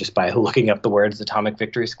easily just by looking up the words Atomic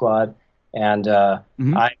Victory Squad. And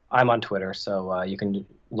I'm on Twitter, so you can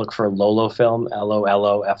look for Lolo Film,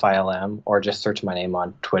 LOLOFILM, or just search my name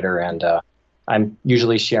on Twitter, and I'm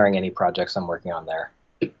usually sharing any projects I'm working on there.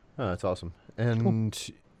 Oh, that's awesome. And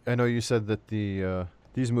cool. I know you said that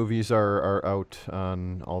these movies are out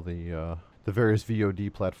on all the various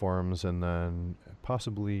VOD platforms, and then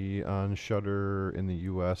possibly on Shudder in the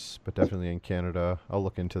US, but definitely in Canada. I'll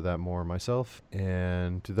look into that more myself.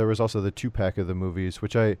 And there was also the 2-pack of the movies,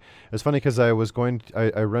 which it's funny because I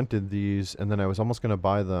rented these, and then I was almost going to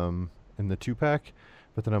buy them in the 2-pack,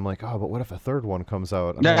 but then I'm like, but what if a third one comes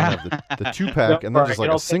out? I'm going to have the 2-pack and then just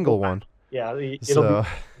like a single one. Yeah, it'll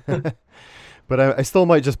be... But I still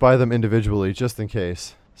might just buy them individually just in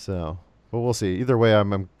case. So, but we'll see. Either way,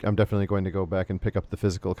 I'm definitely going to go back and pick up the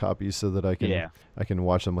physical copies so that I can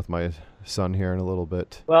watch them with my son here in a little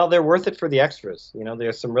bit. Well, they're worth it for the extras.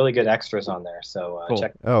 There's some really good extras on there. So cool.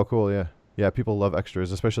 Check. Oh, cool. Yeah. Yeah. People love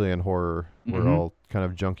extras, especially in horror. We're all kind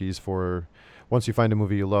of junkies for. Once you find a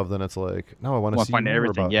movie you love, then it's like, no, I want to see more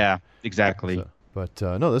everything. about. Yeah, exactly. So, but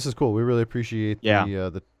no, this is cool. We really appreciate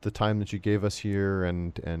the time that you gave us here,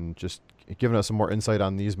 and just giving us some more insight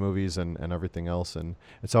on these movies and everything else. And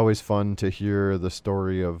it's always fun to hear the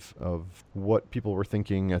story of what people were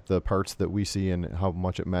thinking at the parts that we see, and how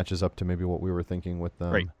much it matches up to maybe what we were thinking with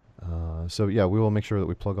them. Right. So yeah, we will make sure that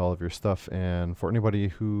we plug all of your stuff. And for anybody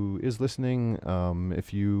who is listening,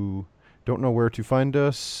 if you don't know where to find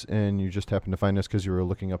us, and you just happen to find us because you were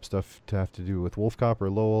looking up stuff to have to do with Wolf Cop or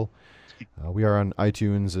Lowell, we are on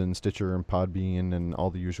iTunes and Stitcher and Podbean and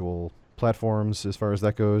all the usual platforms as far as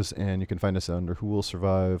that goes. And you can find us under Who Will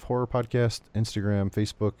Survive Horror Podcast, Instagram,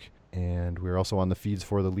 Facebook, and we're also on the feeds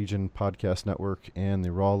for the Legion Podcast Network and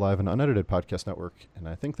the Raw Live and Unedited Podcast Network. And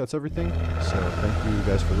I think that's everything. So thank you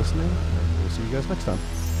guys for listening, and we'll see you guys next time.